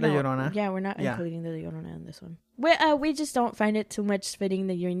to we're add not the Llorona. Yeah, we're not Yeah. including the Llorona in this one. We just don't find it too much fitting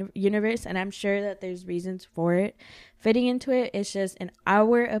the universe, and I'm sure that there's reasons for it fitting into it. It's just, in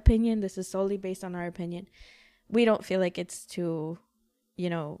our opinion, this is solely based on our opinion. We don't feel like it's too,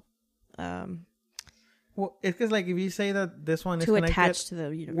 Well, it's because, like, if you say that this one is too connected, attached to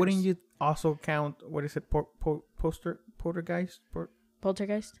the universe. wouldn't you also count, what is it, Poltergeist?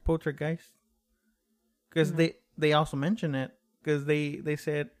 Poltergeist? Poltergeist? Because they also mention it, because they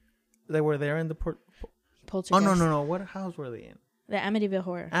said they were there in the Poltergeist. Oh, no. What house were they in? The Amityville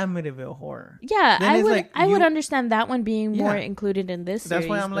Horror. Amityville Horror. Yeah, Then it's like I would you- understand that one being more Yeah. included in this That's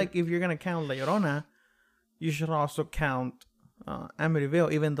why series, I'm but- like, if you're going to count La Llorona, you should also count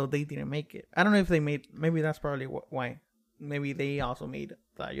Amityville, even though they didn't make it. I don't know if they made... Maybe that's probably why. Maybe they also made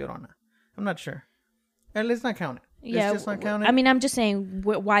La Llorona. I'm not sure. Let's not count it. Let's just not count it. I mean, I'm just saying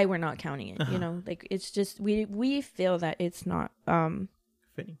why we're not counting it. You know, like, it's just we feel that it's not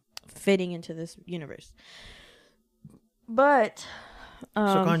fitting into this universe. But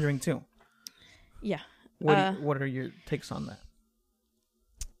so Conjuring 2. Yeah. What are your takes on that?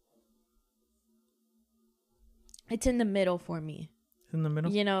 It's in the middle for me. It's in the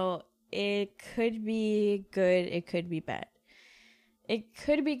middle? You know, it could be good, it could be bad. It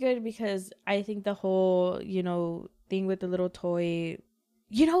could be good because I think the whole, you know, thing with the little toy,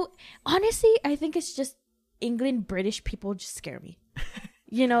 you know, honestly, I think it's just England British people just scare me.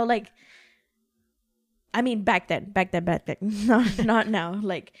 You know, like, I mean, back then, not now.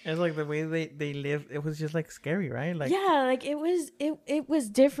 Like, it's like the way they lived. It was just like scary, right? Like, yeah, like it was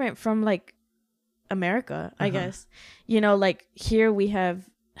different from like America, I guess. You know, like here we have.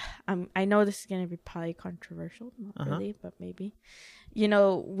 I know this is gonna be probably controversial, not really, but maybe. You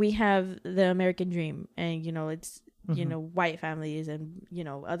know, we have the American dream, and you know, it's you know, white families and you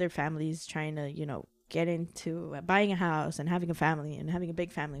know other families trying to get into buying a house and having a family and having a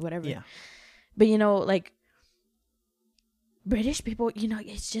big family, whatever. Yeah. But you know, like British people, you know,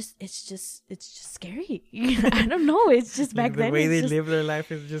 it's just scary. I don't know. It's just back then. The way they live their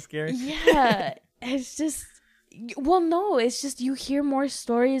life is just scary. Yeah, it's just. Well, no, it's just you hear more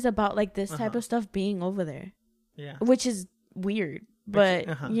stories about like this type of stuff being over there. Yeah. Which is weird,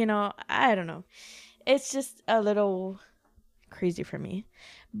 but you know, I don't know. It's just a little crazy for me,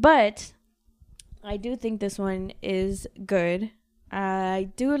 but I do think this one is good. I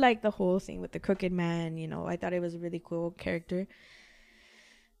do like the whole thing with the crooked man. You know, I thought it was a really cool character.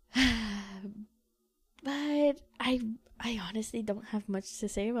 But I honestly don't have much to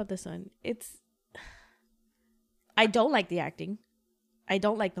say about this one. I don't like the acting. I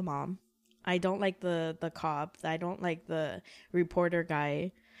don't like the mom. I don't like the cops. I don't like the reporter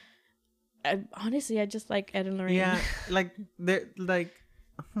guy. Honestly, I just like Ed and Lorraine. Yeah, like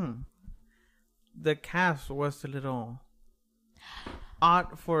the cast was a little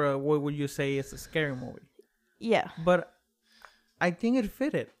odd for a, what would you say is a scary movie. Yeah. But I think it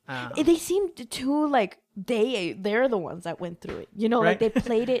fitted. They seemed too like they're the ones that went through it. You know, right? like they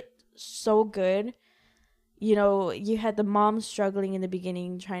played it so good. You know, you had the mom struggling in the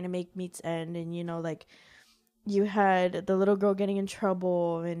beginning trying to make meets end, and you know, like you had the little girl getting in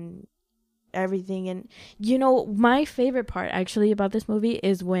trouble and everything. And you know, my favorite part actually about this movie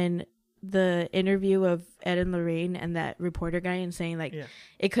is when the interview of Ed and Lorraine and that reporter guy and saying like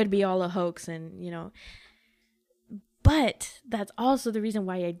it could be all a hoax, and you know, But that's also the reason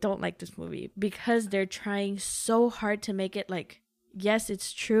why I don't like this movie, because they're trying so hard to make it like, yes,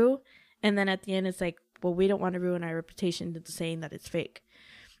 it's true, and then at the end it's like, well, we don't want to ruin our reputation to saying that it's fake.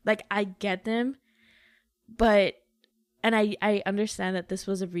 Like, I get them, but and I understand that this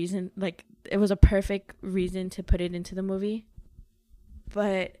was a reason, like it was a perfect reason to put it into the movie,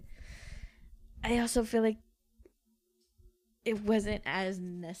 but I also feel like it wasn't as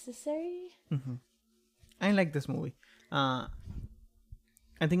necessary. Mm-hmm. I like this movie. I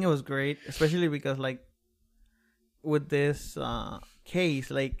think it was great, especially because like with this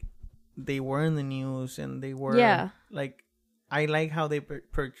case, like they were in the news and they were like, I like how they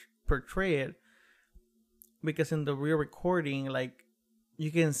portray it, because in the real recording, like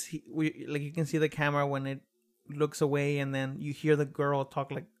you can see you can see the camera when it looks away, and then you hear the girl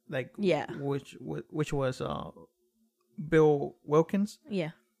talk like which was Bill Wilkins.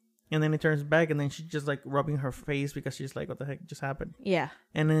 Yeah. And then it turns back, and then she's just like rubbing her face because she's like, "What the heck just happened?" Yeah.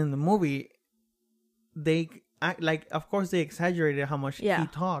 And then in the movie, they like, of course, they exaggerated how much he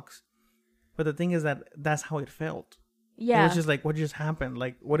talks, but the thing is that that's how it felt. Yeah. It was just like, what just happened?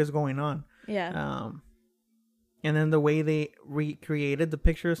 Like, what is going on? Yeah. And then the way they recreated the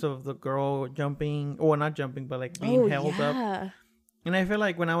pictures of the girl jumping, or not jumping, but like being held up. And I feel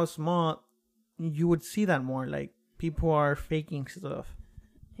like when I was small, you would see that more. Like, people are faking stuff.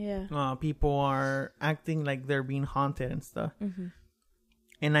 Yeah. People are acting like they're being haunted and stuff. Mm-hmm.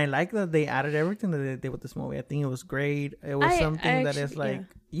 And I like that they added everything that they did with this movie. I think it was great. It was something that is like,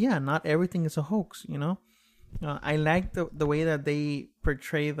 not everything is a hoax, you know? I like the way that they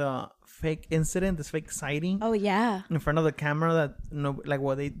portray the fake incident, this fake sighting. Oh, yeah. In front of the camera that,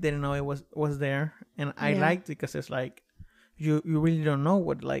 they didn't know it was there. And I liked it because it's like, you really don't know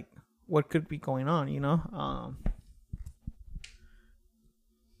what could be going on, you know?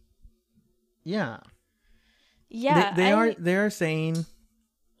 Yeah. They are saying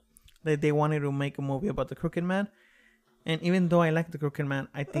that they wanted to make a movie about the Crooked Man, and even though I like the Crooked Man,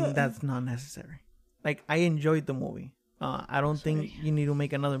 I think that's not necessary. Like, I enjoyed the movie. I don't think you need to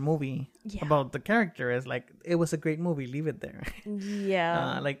make another movie about the character. It's like, it was a great movie, leave it there.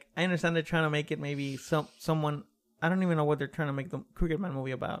 Yeah. Like, I understand they're trying to make it maybe someone, I don't even know what they're trying to make the Crooked Man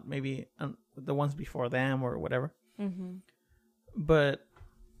movie about. Maybe the ones before them or whatever. Mm-hmm. But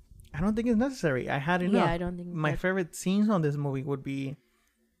I don't think it's necessary. I had enough. Yeah, I don't think my favorite scenes on this movie would be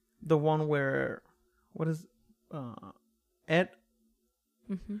the one where Ed.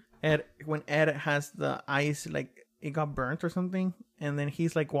 Mm-hmm. Ed, when Ed has the eyes, like it got burnt or something, and then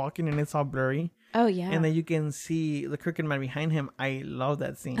he's like walking and it's all blurry. Oh yeah. And then you can see the Crooked Man behind him. I love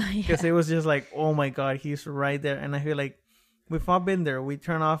that scene because it was just like, oh my god, he's right there. And I feel like we've all been there. We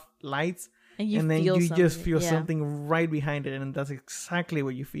turn off lights. And then you just feel something right behind it, and that's exactly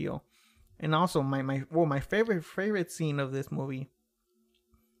what you feel. And also, my favorite scene of this movie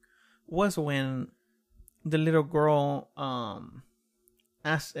was when the little girl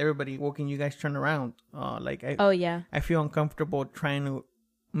asked everybody, "Well, can you guys turn around?" I feel uncomfortable trying to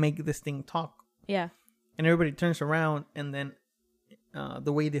make this thing talk. Yeah. And everybody turns around, and then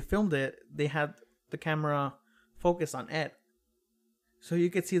the way they filmed it, they had the camera focus on Ed. So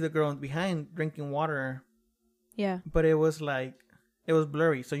you could see the girl behind drinking water. Yeah. But it was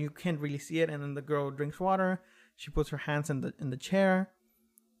blurry, so you can't really see it. And then the girl drinks water. She puts her hands in the chair,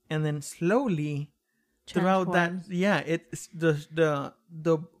 and then slowly throughout that, it's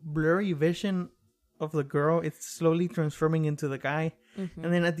the blurry vision of the girl. It's slowly transforming into the guy,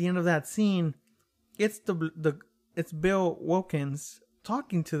 and then at the end of that scene, it's it's Bill Wilkins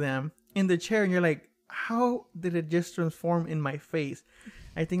talking to them in the chair, and you're like, how did it just transform in my face?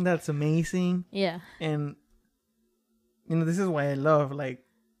 I think that's amazing. Yeah. And this is why I love like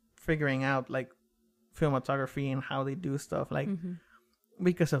figuring out like cinematography and how they do stuff, like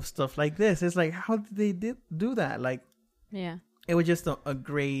because of stuff like this. It's like, how did they do that? Like, yeah, it was just a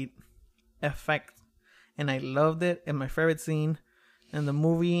great effect, and I loved it. And my favorite scene in the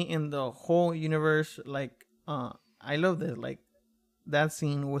movie, in the whole universe, like I loved it. Like, that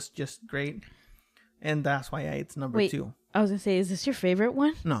scene was just great. And that's why it's number 2. I was going to say, is this your favorite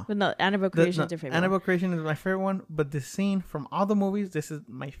one? No. But no, Annabelle Creation is your favorite Annabelle Creation is my favorite one. But the scene from all the movies, this is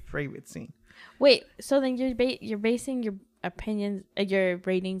my favorite scene. Wait, so then you're basing your opinions, your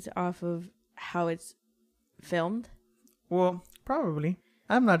ratings off of how it's filmed? Well, probably.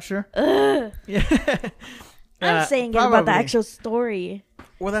 I'm not sure. Ugh. Yeah. I'm saying it about the actual story.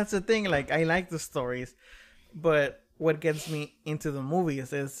 Well, that's the thing. Like, I like the stories. But what gets me into the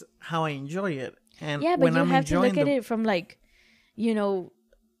movies is how I enjoy it. And yeah, but you have to look at it from like,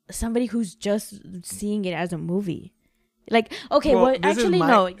 somebody who's just seeing it as a movie. Like, okay, well, actually,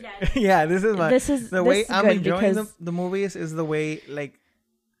 no. Yeah, yeah, this is the way I'm enjoying the movies is the way, like,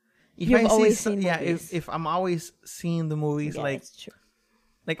 you've always seen movies. If I'm always seeing the movies, Yeah, like, that's true.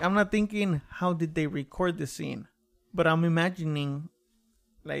 like, I'm not thinking how did they record the scene, but I'm imagining,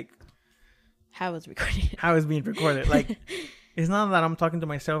 like, how it's recorded. How it's being recorded. Like, it's not that I'm talking to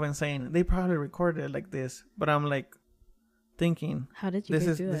myself and saying they probably recorded it like this, but I'm like thinking, how did you do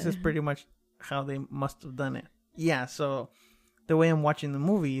that? This is pretty much how they must have done it. Yeah, so the way I'm watching the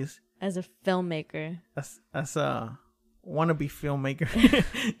movies as a filmmaker, as a wannabe filmmaker,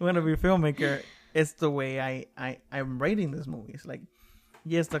 it's the way I'm rating these movies. Like,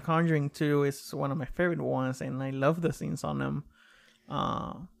 yes, The Conjuring 2 is one of my favorite ones, and I love the scenes on them.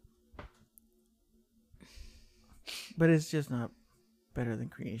 But it's just not better than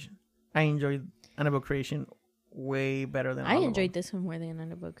Creation. I enjoyed Annabelle Creation way better than I enjoyed this one more than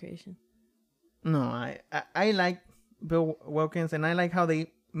Annabelle Creation. No, I like Bill Wilkins, and I like how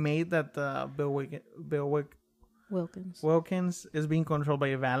they made that Wilkins is being controlled by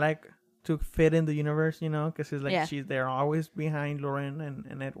Valak to fit in the universe, you know, because it's like they're always behind Lauren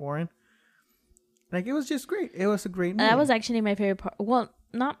and Ed Warren. Like, it was just great. It was a great movie. That was actually my favorite part. Well,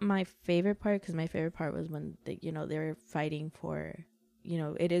 not my favorite part, because my favorite part was when they were fighting for,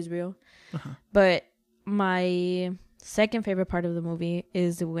 it is real. Uh-huh. But my second favorite part of the movie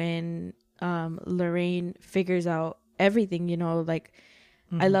is when Lorraine figures out everything, like,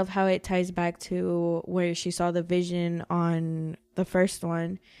 I love how it ties back to where she saw the vision on the first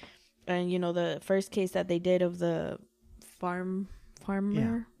one, and the first case that they did of the farmer,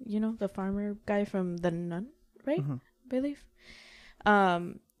 the farmer guy from The Nun, right? I believe.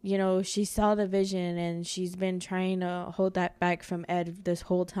 She saw the vision, and she's been trying to hold that back from Ed this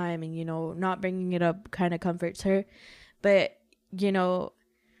whole time, and not bringing it up kind of comforts her, but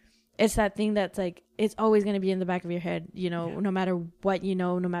it's that thing that's like, it's always going to be in the back of your head, no matter what,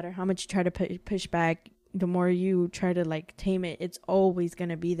 no matter how much you try to push back, the more you try to like tame it, it's always going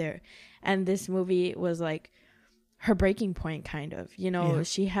to be there. And this movie was like her breaking point, kind of,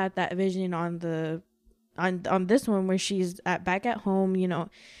 she had that vision on this one where she's back at home,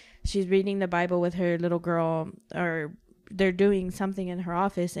 she's reading the Bible with her little girl, or they're doing something in her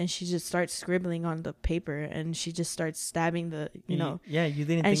office, and she just starts scribbling on the paper, and she just starts stabbing the, you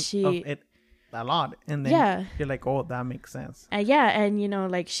didn't think of it a lot, and then you're like, oh, that makes sense.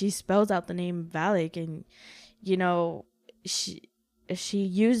 And like, she spells out the name Valak, and she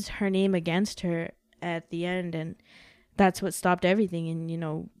used her name against her at the end, and that's what stopped everything.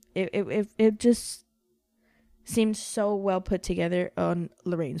 And it just seemed so well put together on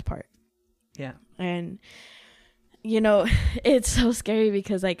Lorraine's part. Yeah. And it's so scary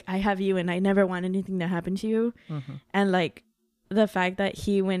because, like, I have you, and I never want anything to happen to you. And like, the fact that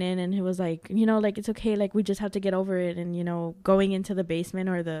he went in and he was like, like, it's okay, like, we just have to get over it, and going into the basement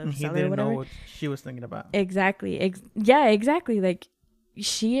or the cellar or whatever. He didn't know what she was thinking about. Exactly. Exactly. Like,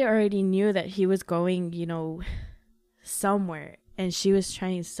 she already knew that he was going, somewhere, and she was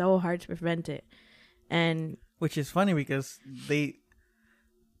trying so hard to prevent it. And which is funny because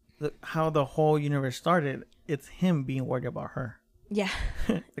how the whole universe started, it's him being worried about her. Yeah.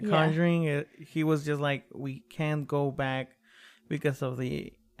 The Conjuring, he was just like, we can't go back because of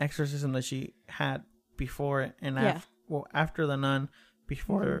the exorcism that she had before and after The Nun,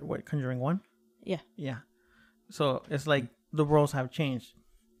 before Conjuring 1? Yeah. Yeah. So it's like the roles have changed.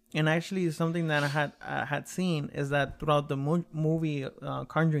 And actually, something that I had seen is that throughout the movie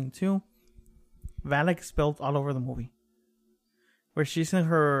Conjuring 2, Valak is spelled all over the movie. Where she's in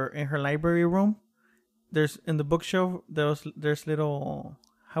her library room, there's in the bookshelf there's little,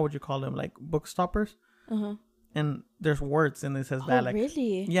 how would you call them, like book stoppers, and there's words, and it says Valak.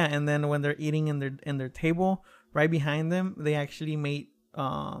 Really? Yeah, and then when they're eating in their table, right behind them, they actually made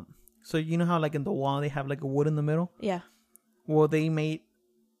so you know how like in the wall they have like a wood in the middle. Yeah. Well, they made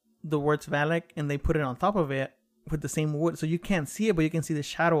the words Valak, and they put it on top of it with the same wood, so you can't see it, but you can see the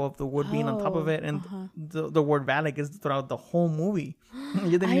shadow of the wood being on top of it, and the word Valak is throughout the whole movie. I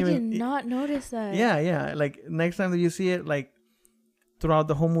did not notice that. Yeah. Like, next time that you see it, like, throughout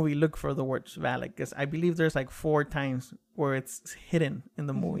the whole movie, look for the word Valak, because I believe there's like 4 times where it's hidden in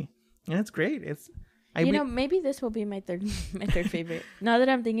the movie, and it's great. It's maybe this will be my third favorite. Now that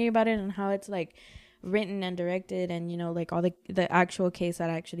I'm thinking about it and how it's like written and directed, and like all the actual case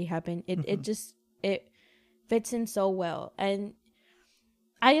that actually happened, it fits in so well. And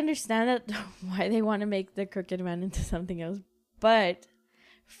I understand that why they want to make the Crooked Man into something else, but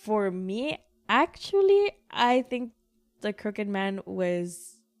for me, actually, I think the Crooked Man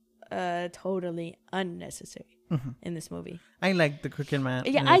was totally unnecessary. in this movie. I like the Crooked Man.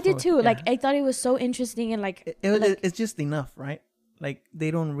 Yeah, I did too. Yeah. Like, I thought it was so interesting and like, it's just enough, right? Like,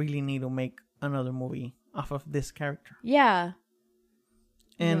 they don't really need to make another movie off of this character. Yeah.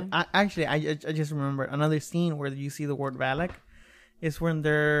 And I just remember another scene where you see the word Valak is when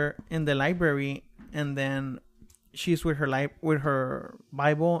they're in the library, and then she's with her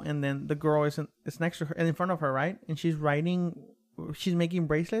Bible, and then the girl is next to her and in front of her, right? And she's making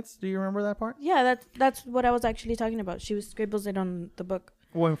bracelets. Do you remember that part? Yeah, that's what I was actually talking about. She scribbles it on the book.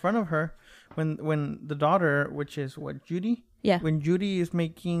 Well, in front of her, when the daughter, which is Judy. Yeah. When Judy is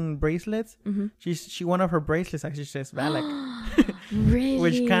making bracelets, she one of her bracelets actually says Valak. Really?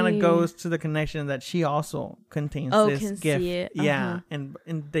 Which kind of goes to the connection that she also contains this gift. See it. Yeah, and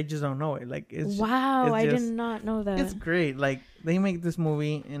they just don't know it. Like, it's I did not know that. It's great. Like, they make this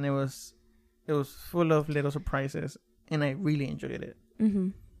movie, and it was full of little surprises, and I really enjoyed it.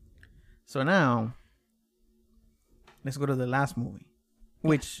 So now, let's go to the last movie,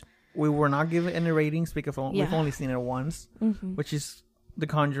 which we were not given any ratings because we've only seen it once, which is The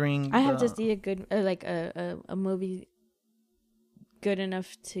Conjuring. I have to see a good a movie good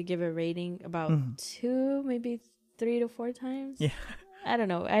enough to give a rating about 2, maybe 3 to 4 times. Yeah. I don't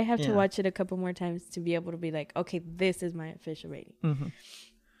know. I have to watch it a couple more times to be able to be like, okay, this is my official rating.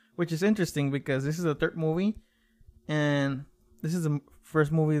 Which is interesting because this is the 3rd movie, and this is the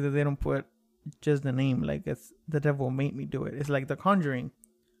first movie that they don't put just the name. Like, it's The Devil Made Me Do It. It's like The Conjuring.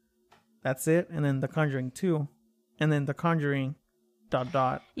 That's it. And then The Conjuring 2. And then The Conjuring ...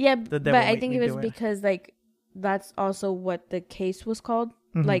 Yeah, but I think it was because, like, that's also what the case was called.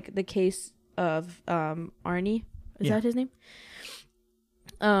 Like, the case of Arnie. Is that his name?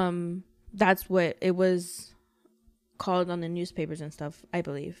 That's what it was called on the newspapers and stuff, I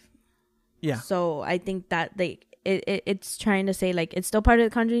believe. Yeah. So I think that it's trying to say, like, it's still part of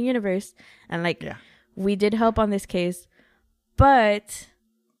the Conjuring universe, and like we did help on this case, but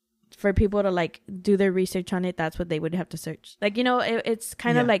for people to like do their research on it, that's what they would have to search. Like, you know, it's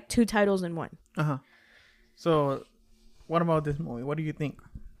kind of like 2 titles in one. So what about this movie? What do you think?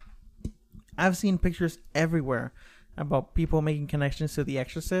 I've seen pictures everywhere about people making connections to The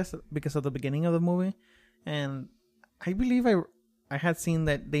Exorcist because of the beginning of the movie, and I believe I had seen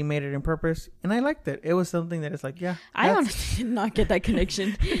that they made it on purpose, and I liked it. It was something that is like, I honestly did not get that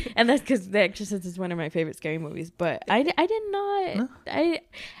connection, and that's because The Exorcist is one of my favorite scary movies. But I did not. No?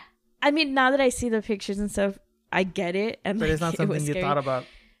 I mean, now that I see the pictures and stuff, I get it, and but like, it's not something you thought about.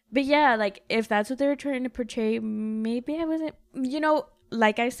 But yeah, like, if that's what they were trying to portray, maybe I wasn't. You know,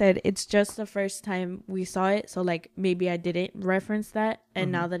 like I said, it's just the first time we saw it, so like maybe I didn't reference that,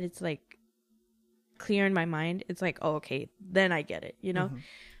 and now that it's like clear in my mind, it's like, oh, okay, then I get it, you know.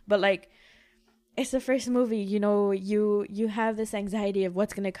 But like, it's the first movie, you know, you have this anxiety of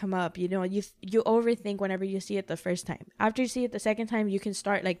what's gonna come up, you know, you overthink whenever you see it the first time. After you see it the second time, you can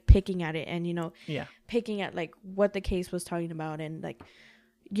start like picking at it, and you know, picking at like what the case was talking about, and like,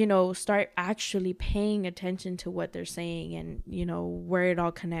 you know, start actually paying attention to what they're saying, and you know where it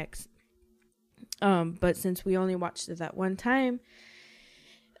all connects. But since we only watched it that one time,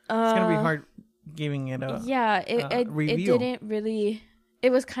 it's gonna be hard giving it a it didn't really.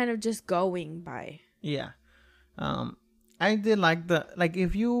 It was kind of just going by. Yeah. I did like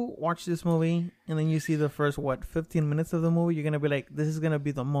if you watch this movie and then you see the first 15 minutes of the movie, you're gonna be like, this is gonna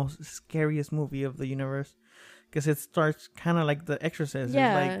be the most scariest movie of the universe. Because it starts kind of like The Exorcist.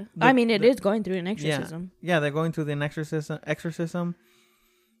 Yeah, like it is going through an exorcism. Yeah, they're going through the exorcism.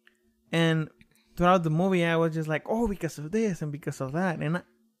 And throughout the movie, I was just like, oh, because of this and because of that. And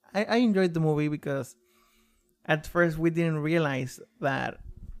I enjoyed the movie because at first we didn't realize that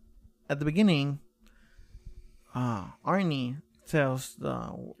at the beginning, Arnie tells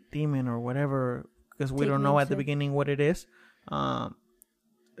the demon or whatever, because we don't know at the beginning what it is.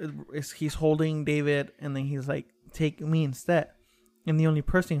 He's holding David, and then he's like, take me instead. And the only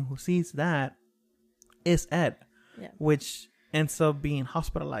person who sees that is Ed, which ends up being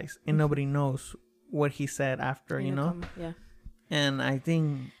hospitalized, and nobody knows what he said after, you know? And I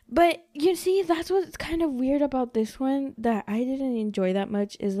think... But, you see, that's what's kind of weird about this one that I didn't enjoy that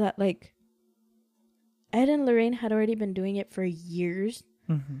much, is that, like, Ed and Lorraine had already been doing it for years.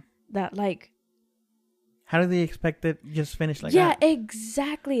 That, like... How do they expect it just finish like that? Yeah,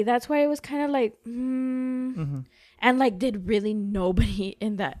 exactly. That's why it was kind of like, And like, did really nobody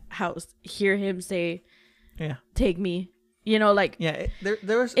in that house hear him say, take me? You know, like... Yeah,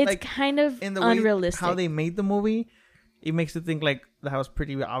 there was... It's like, kind of in the unrealistic. Way how they made the movie, it makes it think like that was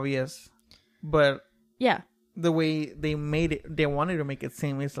pretty obvious. But... Yeah. The way they made it, they wanted to make it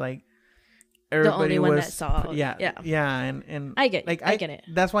seem it's like... Everybody the only one that saw. Yeah. And I get it.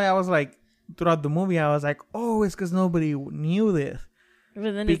 That's why I was like... throughout the movie, I was like, oh, it's because nobody knew this.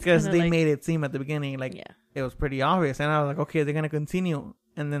 But then Because it's they made it seem at the beginning like yeah. it was pretty obvious. And I was like, okay, they're going to continue.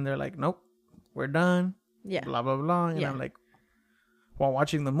 And then they're like, nope, we're done. Yeah. Blah, blah, blah. And Yeah. I'm like, while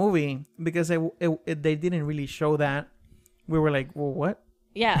watching the movie, because they didn't really show that, we were like, well, what?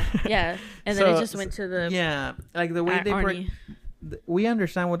 Yeah. Yeah. And then it just went to the yeah, like the way they Arnie. we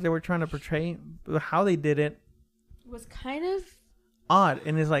understand what they were trying to portray, but how they did it Was kind of odd.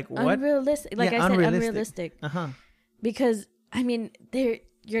 And it's like, what? unrealistic. Like Yeah, I said, unrealistic. unrealistic. Uh-huh. Because I mean,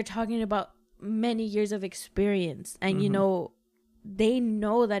 you're talking about many years of experience, and you know, they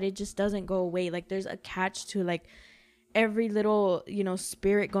know that it just doesn't go away. Like there's a catch to like every little, you know,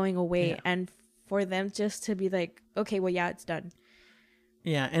 spirit going away, and for them just to be like, okay, well, yeah, it's done.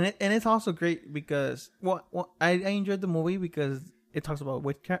 Yeah, and it's also great because I enjoyed the movie because it talks about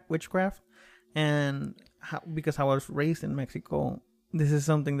witchcraft, and because I was raised in Mexico, this is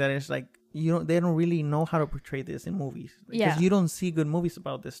something that is like they don't really know how to portray this in movies. Because you don't see good movies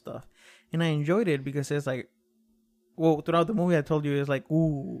about this stuff, and I enjoyed it because it's like, well, throughout the movie I told you it's like,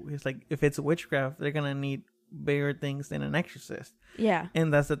 ooh, it's like if it's witchcraft, they're gonna need bigger things than an exorcist. Yeah,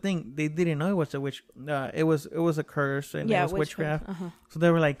 and that's the thing, they didn't know it was a witch. It was a curse, and it was witchcraft. So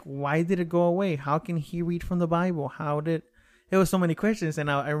they were like, why did it go away? How can he read from the Bible? How did it was so many questions?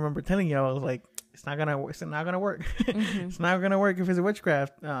 And I remember telling you, I was like, it's not gonna work. It's not gonna work if it's a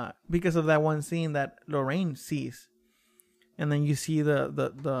witchcraft, because of that one scene that Lorraine sees, and then you see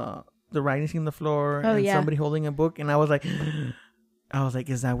the writings in the floor and somebody holding a book, and I was like,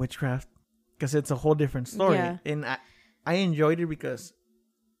 is that witchcraft? Because it's a whole different story. Yeah. And I enjoyed it because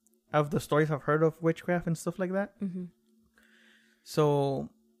of the stories I've heard of witchcraft and stuff like that. So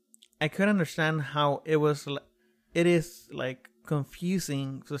I could understand how it is like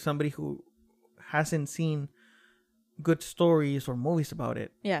confusing to somebody who hasn't seen good stories or movies about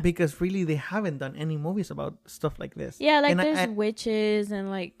it. Yeah. Because really they haven't done any movies about stuff like this. Yeah, like and there's witches and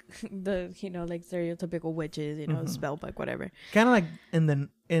like the, you know, like stereotypical witches, you know, spell book, whatever. Kind of like in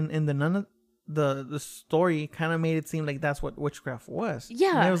the none of the story kind of made it seem like that's what witchcraft was.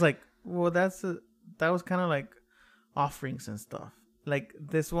 Yeah. And it was like, well, that was kind of like offerings and stuff. Like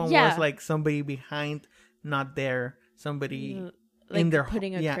this one was like somebody behind, not there, somebody like in their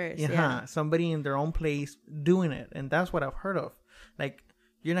putting a curse. Somebody in their own place doing it. And that's what I've heard of. Like,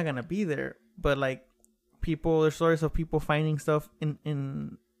 you're not gonna be there, but like there's stories of people finding stuff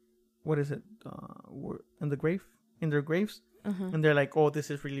in what is it, in their graves. And they're like, oh,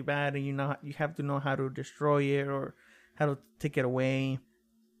 this is really bad, and you have to know how to destroy it or how to take it away.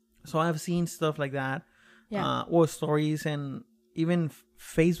 So I've seen stuff like that, or stories and even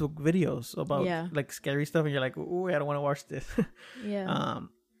Facebook videos about like scary stuff, and you're like, oh, I don't want to watch this.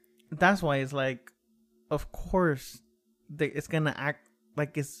 That's why it's like, of course it's gonna act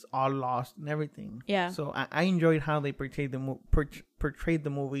like it's all lost and everything. So I enjoyed how they portrayed the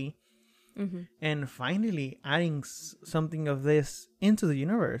movie. And finally adding something of this into the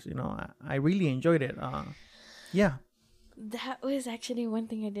universe. You know, I really enjoyed it. That was actually one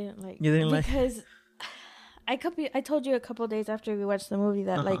thing I didn't like. You didn't like? Because I told you a couple days after we watched the movie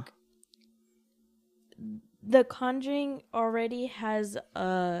that like The Conjuring already has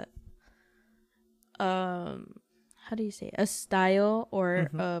a how do you say, a style or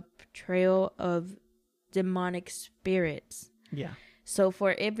a portrayal of demonic spirits. Yeah. So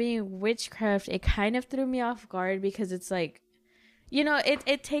for it being witchcraft, it kind of threw me off guard because it's like, you know,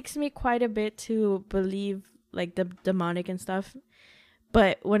 it takes me quite a bit to believe like the demonic and stuff.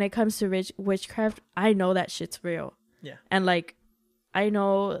 But when it comes to witchcraft, I know that shit's real. Yeah. And like, I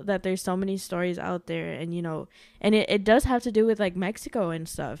know that there's so many stories out there, and you know, and it does have to do with like Mexico and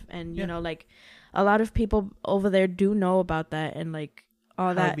stuff. And you know, like a lot of people over there do know about that and like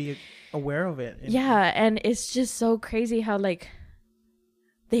all that. Be aware of it. Yeah. And it's just so crazy how like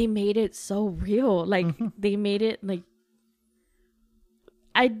they made it so real. Like they made it like,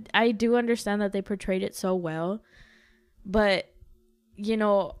 I do understand that they portrayed it so well, but you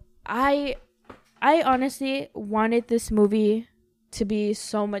know, I honestly wanted this movie to be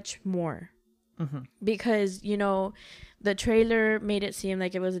so much more, because you know, the trailer made it seem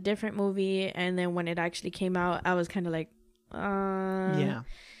like it was a different movie, and then when it actually came out, I was kind of like,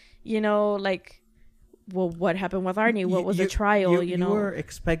 you know, like, well, what happened with Arnie? What was the trial? You know, you were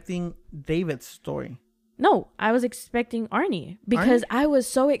expecting David's story. No, I was expecting Arnie, because I was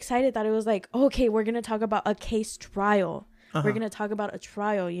so excited that it was like, okay, we're gonna talk about a case trial. We're gonna talk about a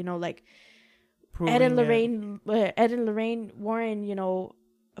trial. You know, like Ed and Lorraine Warren, you know,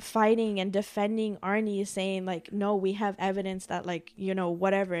 fighting and defending Arnie, saying like, no, we have evidence that like, you know,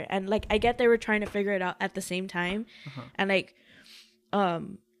 whatever. And like, I get they were trying to figure it out at the same time, and like,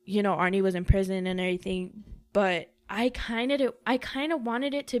 you know, Arnie was in prison and everything, but I kind of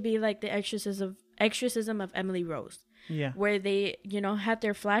wanted it to be like the exorcism of Emily Rose. Yeah. Where they, you know, had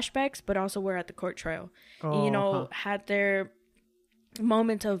their flashbacks, but also were at the court trial. Oh, you know, had their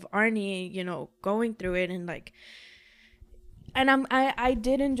moment of Arnie, you know, going through it, and like, and I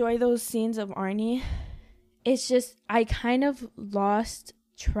did enjoy those scenes of Arnie. It's just I kind of lost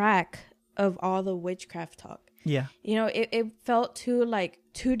track of all the witchcraft talk. Yeah. You know, it felt too like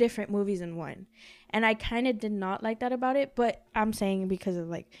two different movies in one. And I kind of did not like that about it, but I'm saying because of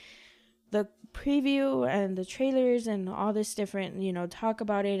like the preview and the trailers and all this different, you know, talk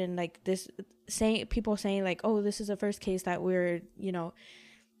about it, and like this people saying like, oh, this is the first case that we're, you know,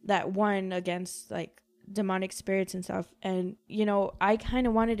 that won against like demonic spirits and stuff. And, you know, I kind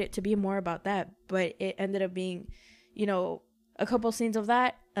of wanted it to be more about that, but it ended up being, you know, a couple scenes of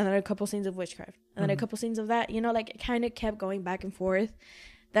that, and then a couple scenes of witchcraft, and then a couple scenes of that, you know, like it kind of kept going back and forth,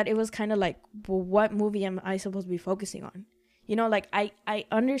 that it was kind of like, well, what movie am I supposed to be focusing on? You know, like I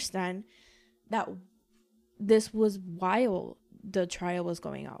understand that this was while the trial was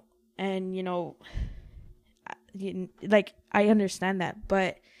going out, and, you know, like I understand that,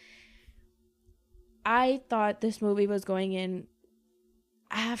 but I thought this movie was going in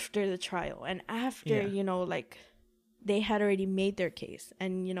after the trial, and after, you know, like they had already made their case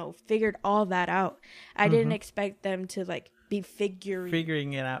and, you know, figured all that out. I didn't expect them to like be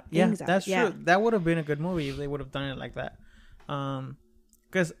figuring it out. Yeah, that's true. That would have been a good movie if they would have done it like that.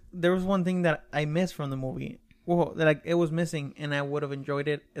 Because there was one thing that I missed from the movie. Well, like it was missing, and I would have enjoyed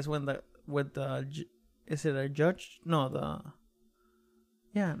it. Is when is it a judge? No,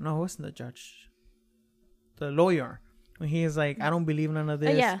 it wasn't the judge. The lawyer. When he is like, I don't believe none of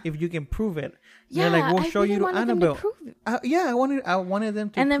this. If you can prove it, they're like, we'll show you to Annabelle. I wanted them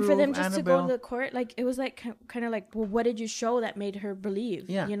to. And then prove for them just Annabelle. to go to the court, like it was like kind of like, well, what did you show that made her believe?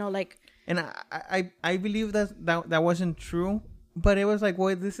 Yeah, you know, like. And I believe that wasn't true, but it was like,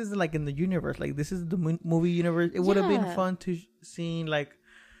 well, this is like in the universe, like this is the movie universe. It would have been fun to see like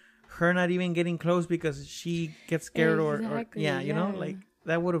her not even getting close because she gets scared or you know, like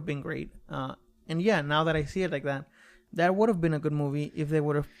that would have been great. And yeah, now that I see it like that. That would have been a good movie if they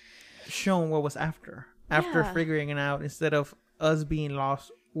would have shown what was after figuring it out, instead of us being lost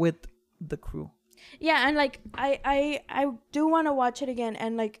with the crew. Yeah, and like I do want to watch it again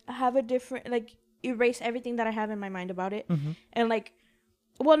and like have a different, like erase everything that I have in my mind about it, and like,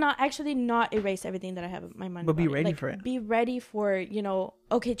 well, not erase everything that I have in my mind, but be ready like, for it. Be ready for, you know,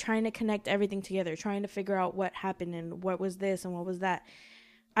 okay, trying to connect everything together, trying to figure out what happened and what was this and what was that.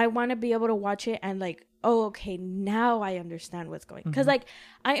 I want to be able to watch it and like, oh, okay, now I understand what's going. Because like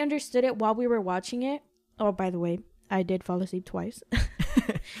I understood it while we were watching it. Oh, by the way, I did fall asleep twice,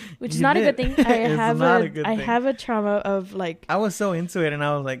 which is not a good thing. I have a trauma of like. I was so into it, and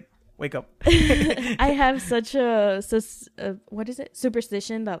I was like, wake up. I have such a what is it?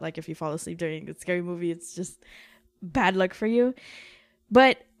 Superstition that like if you fall asleep during a scary movie, it's just bad luck for you.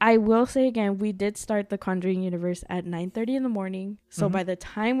 But I will say again, we did start the Conjuring universe at 9:30 in the morning. So by the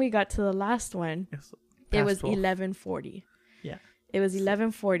time we got to the last one, it was 11:40. Yeah. It was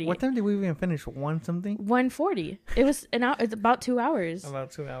 11:40. What time did we even finish? 1:40. It was an hour. It's about 2 hours.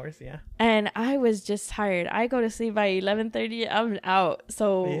 About 2 hours, yeah. And I was just tired. I go to sleep by 11:30. I'm out.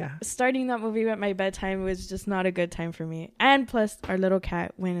 So starting that movie at my bedtime was just not a good time for me. And plus, our little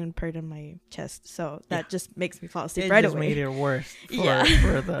cat went and purred in my chest, so that just makes me fall asleep right away. It just made it worse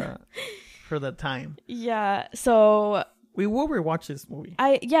for the time. Yeah. So we will rewatch this movie.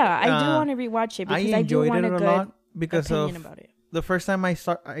 I do want to rewatch it because I do want a good opinion about it. The first time I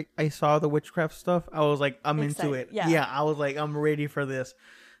saw the witchcraft stuff, I was like, I'm into it. Yeah, I was like, I'm ready for this.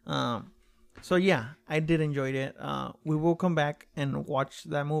 So yeah, I did enjoy it. We will come back and watch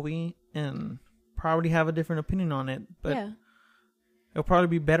that movie and probably have a different opinion on it. But it'll probably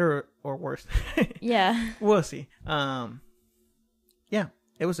be better or worse. Yeah, we'll see. Yeah,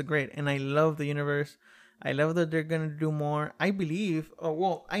 it was great, and I love the universe. I love that they're gonna do more. I believe.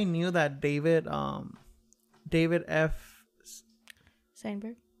 I knew that David F.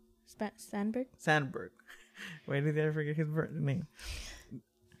 Sandberg. Why did I forget his name?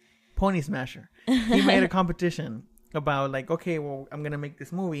 Pony Smasher. He made a competition about like, okay, well, I'm gonna make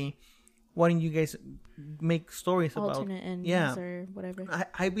this movie. Why don't you guys make stories alternate endings or whatever?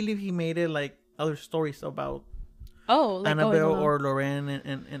 I believe he made it like other stories about like Annabelle or Lorraine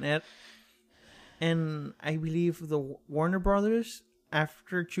and Ed. And I believe the Warner Brothers,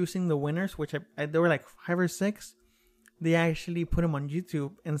 after choosing the winners, which there were like 5 or 6. They actually put them on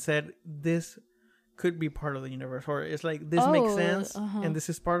YouTube and said, this could be part of the universe. Or it's like, this makes sense. And this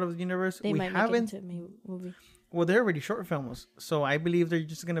is part of the universe. They might make it into a movie. well, they're already short films, so I believe they're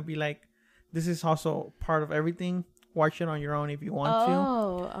just gonna be like, this is also part of everything. Watch it on your own if you want to.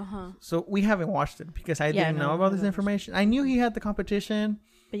 Oh, So we haven't watched it because I didn't know about this information. I knew he had the competition,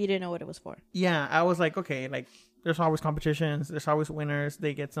 but you didn't know what it was for. Yeah, I was like, okay, like there's always competitions, there's always winners,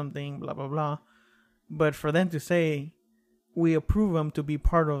 they get something, blah blah blah. But for them to say we approve them to be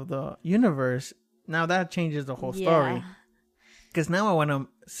part of the universe, now that changes the whole story. Because now I want to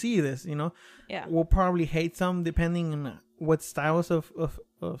see this, you know. Yeah. We'll probably hate some depending on what styles of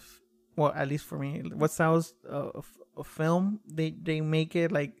well, at least for me, what styles of film they make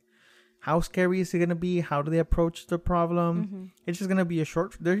it. Like, how scary is it gonna be? How do they approach the problem? Mm-hmm. It's just gonna be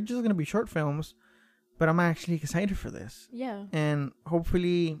they're just gonna be short films, but I'm actually excited for this. Yeah. And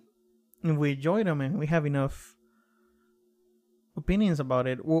hopefully, if we enjoy them and we have enough opinions about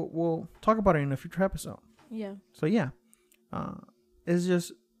it, we'll talk about it in a future episode. Yeah. So yeah, it's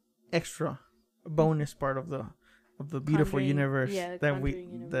just extra bonus part of the beautiful universe that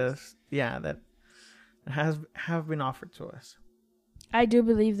that have been offered to us. I do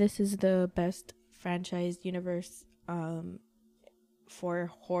believe this is the best franchise universe for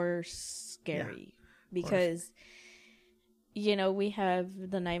horror scary because you know, we have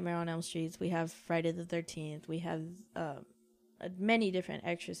the Nightmare on Elm Street, we have Friday the 13th, we have many different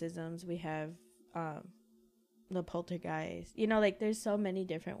exorcisms, we have the Poltergeist, you know, like there's so many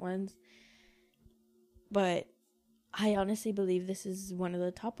different ones, but I honestly believe this is one of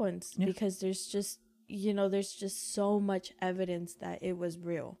the top ones because there's just, you know, there's just so much evidence that it was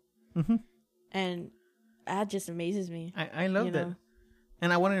real. Mm-hmm. And that just amazes me. I loved it.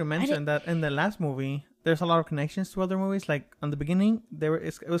 And I wanted to mention that in the last movie, there's a lot of connections to other movies. Like, on the beginning, it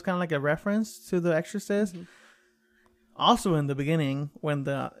was kind of like a reference to The Exorcist. Mm-hmm. Also, in the beginning, when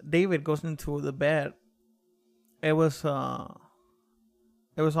David goes into the bed, it was also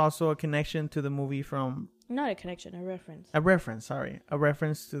a connection to the movie from... Not a connection, a reference. A reference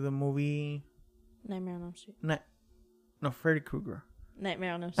to the movie... Nightmare on Elm Street. No, Freddy Krueger.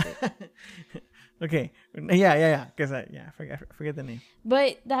 Nightmare on Elm Street. Okay. Yeah. Because I forget the name.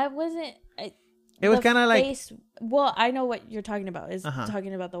 But that wasn't... it was kind of like... Well, I know what you're talking about. Is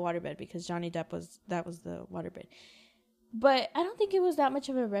talking about the waterbed because Johnny Depp was the waterbed. But I don't think it was that much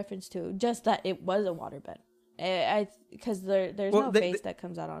of a reference to just that it was a waterbed. Because there's no face that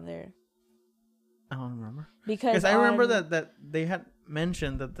comes out on there. I don't remember. Because I remember that they had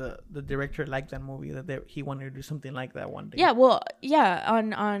mentioned that the director liked that movie, that he wanted to do something like that one day. Yeah, well, yeah,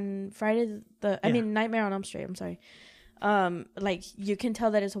 on Friday Nightmare on Elm Street, I'm sorry. Like, you can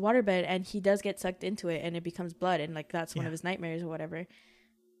tell that it's a waterbed, and he does get sucked into it, and it becomes blood, and like that's one of his nightmares or whatever.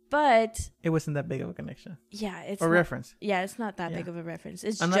 But it wasn't that big of a connection. Yeah, it's reference. Yeah, it's not that big of a reference.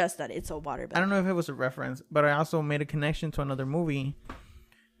 It's just that it's a waterbed. I don't know if it was a reference, but I also made a connection to another movie.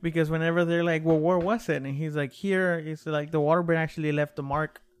 Because whenever they're like, well, where was it? And he's like, here. It's like the waterbed actually left a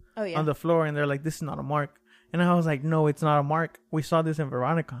mark on the floor. And they're like, this is not a mark. And I was like, no, it's not a mark. We saw this in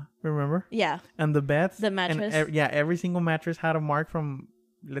Veronica. Remember? Yeah. And the beds. The mattress. And every single mattress had a mark from,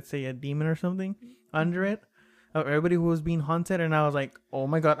 let's say, a demon or something under it. Of everybody who was being haunted. And I was like, oh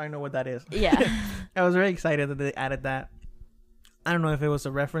my God, I know what that is. Yeah. I was very excited that they added that. I don't know if it was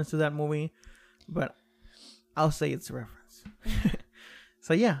a reference to that movie, but I'll say it's a reference.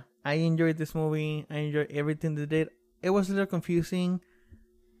 So yeah, I enjoyed this movie. I enjoyed everything they did. It was a little confusing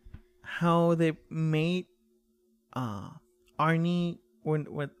how they made Arnie when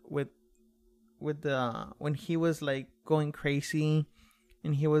he was like going crazy,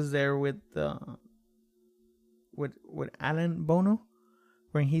 and he was there with Alan Bono,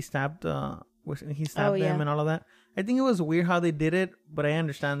 when he stabbed them and all of that. I think it was weird how they did it, but I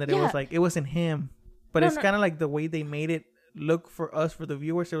understand that it was like it wasn't him, but it's kind of like the way they made it look for us, for the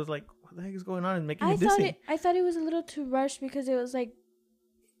viewers. It was like, what the heck is going on? It's making me dizzy. I thought it was a little too rushed because it was like,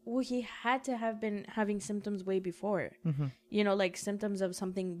 well, he had to have been having symptoms way before. Mm-hmm. You know, like symptoms of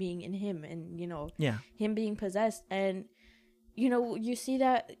something being in him, and you know, him being possessed. And you know, you see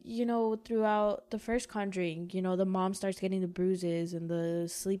that, you know, throughout the first Conjuring. You know, the mom starts getting the bruises and the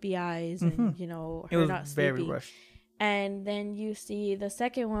sleepy eyes, and you know, her not sleeping. Very rushed. And then you see the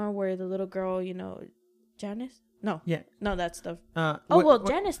second one where the little girl, you know, Janice. No. Yeah. No, that's the...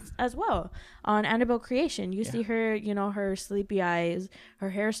 Janice as well. On Annabelle Creation. You see her, you know, her sleepy eyes.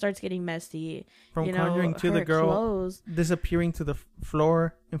 Her hair starts getting messy. From Conjuring to the girl clothes disappearing to the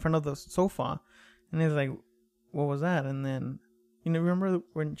floor in front of the sofa. And it's like, what was that? And then, you know, remember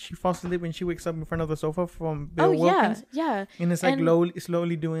when she falls asleep and she wakes up in front of the sofa from Bill Wilkins? Yeah. And it's like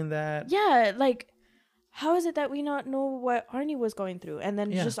slowly doing that. Yeah, like, how is it that we not know what Arnie was going through? And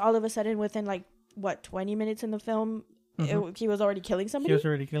then just all of a sudden within like, 20 minutes in the film, he was already killing somebody. He was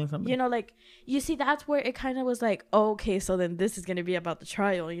already killing somebody. You know, like, you see, that's where it kind of was like, oh, okay, so then this is going to be about the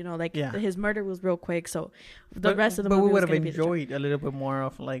trial, you know, like, his murder was real quick, so the rest of the movie we would was have enjoyed a little bit more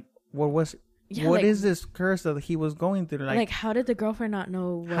of, like, what is this curse that he was going through? Like how did the girlfriend not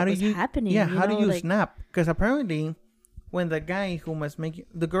know what was happening? Yeah, how do you snap? Because apparently, when the guy who was making,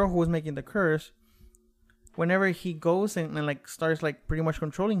 the girl who was making the curse, whenever he goes and like starts like pretty much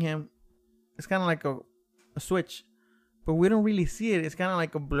controlling him, it's kind of like a switch. But we don't really see it. It's kind of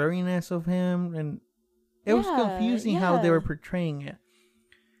like a blurriness of him, and it was confusing how they were portraying it.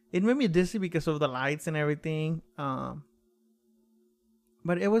 It made me dizzy because of the lights and everything. But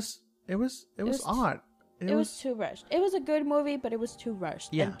it was odd. It was too rushed. It was a good movie, but it was too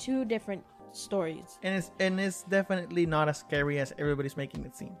rushed. Yeah. And two different stories. And it's definitely not as scary as everybody's making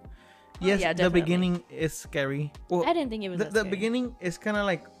it seem. Yes, the beginning is scary. Well, I didn't think it was the beginning is kind of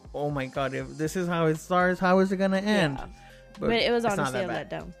like, oh my god, if this is how it starts, how is it gonna end? Yeah. But it was honestly a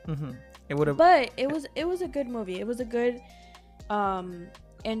letdown. Mm-hmm. It would have. But it was a good movie. It was a good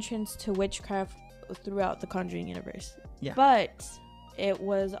entrance to witchcraft throughout the Conjuring universe. Yeah. But it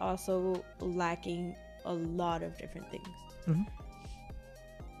was also lacking a lot of different things. Mm-hmm.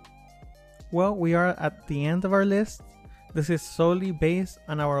 Well, we are at the end of our list. This is solely based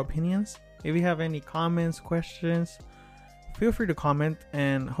on our opinions. If you have any comments, questions, feel free to comment,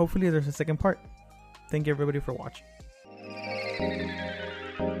 and hopefully there's a second part. Thank you everybody for watching.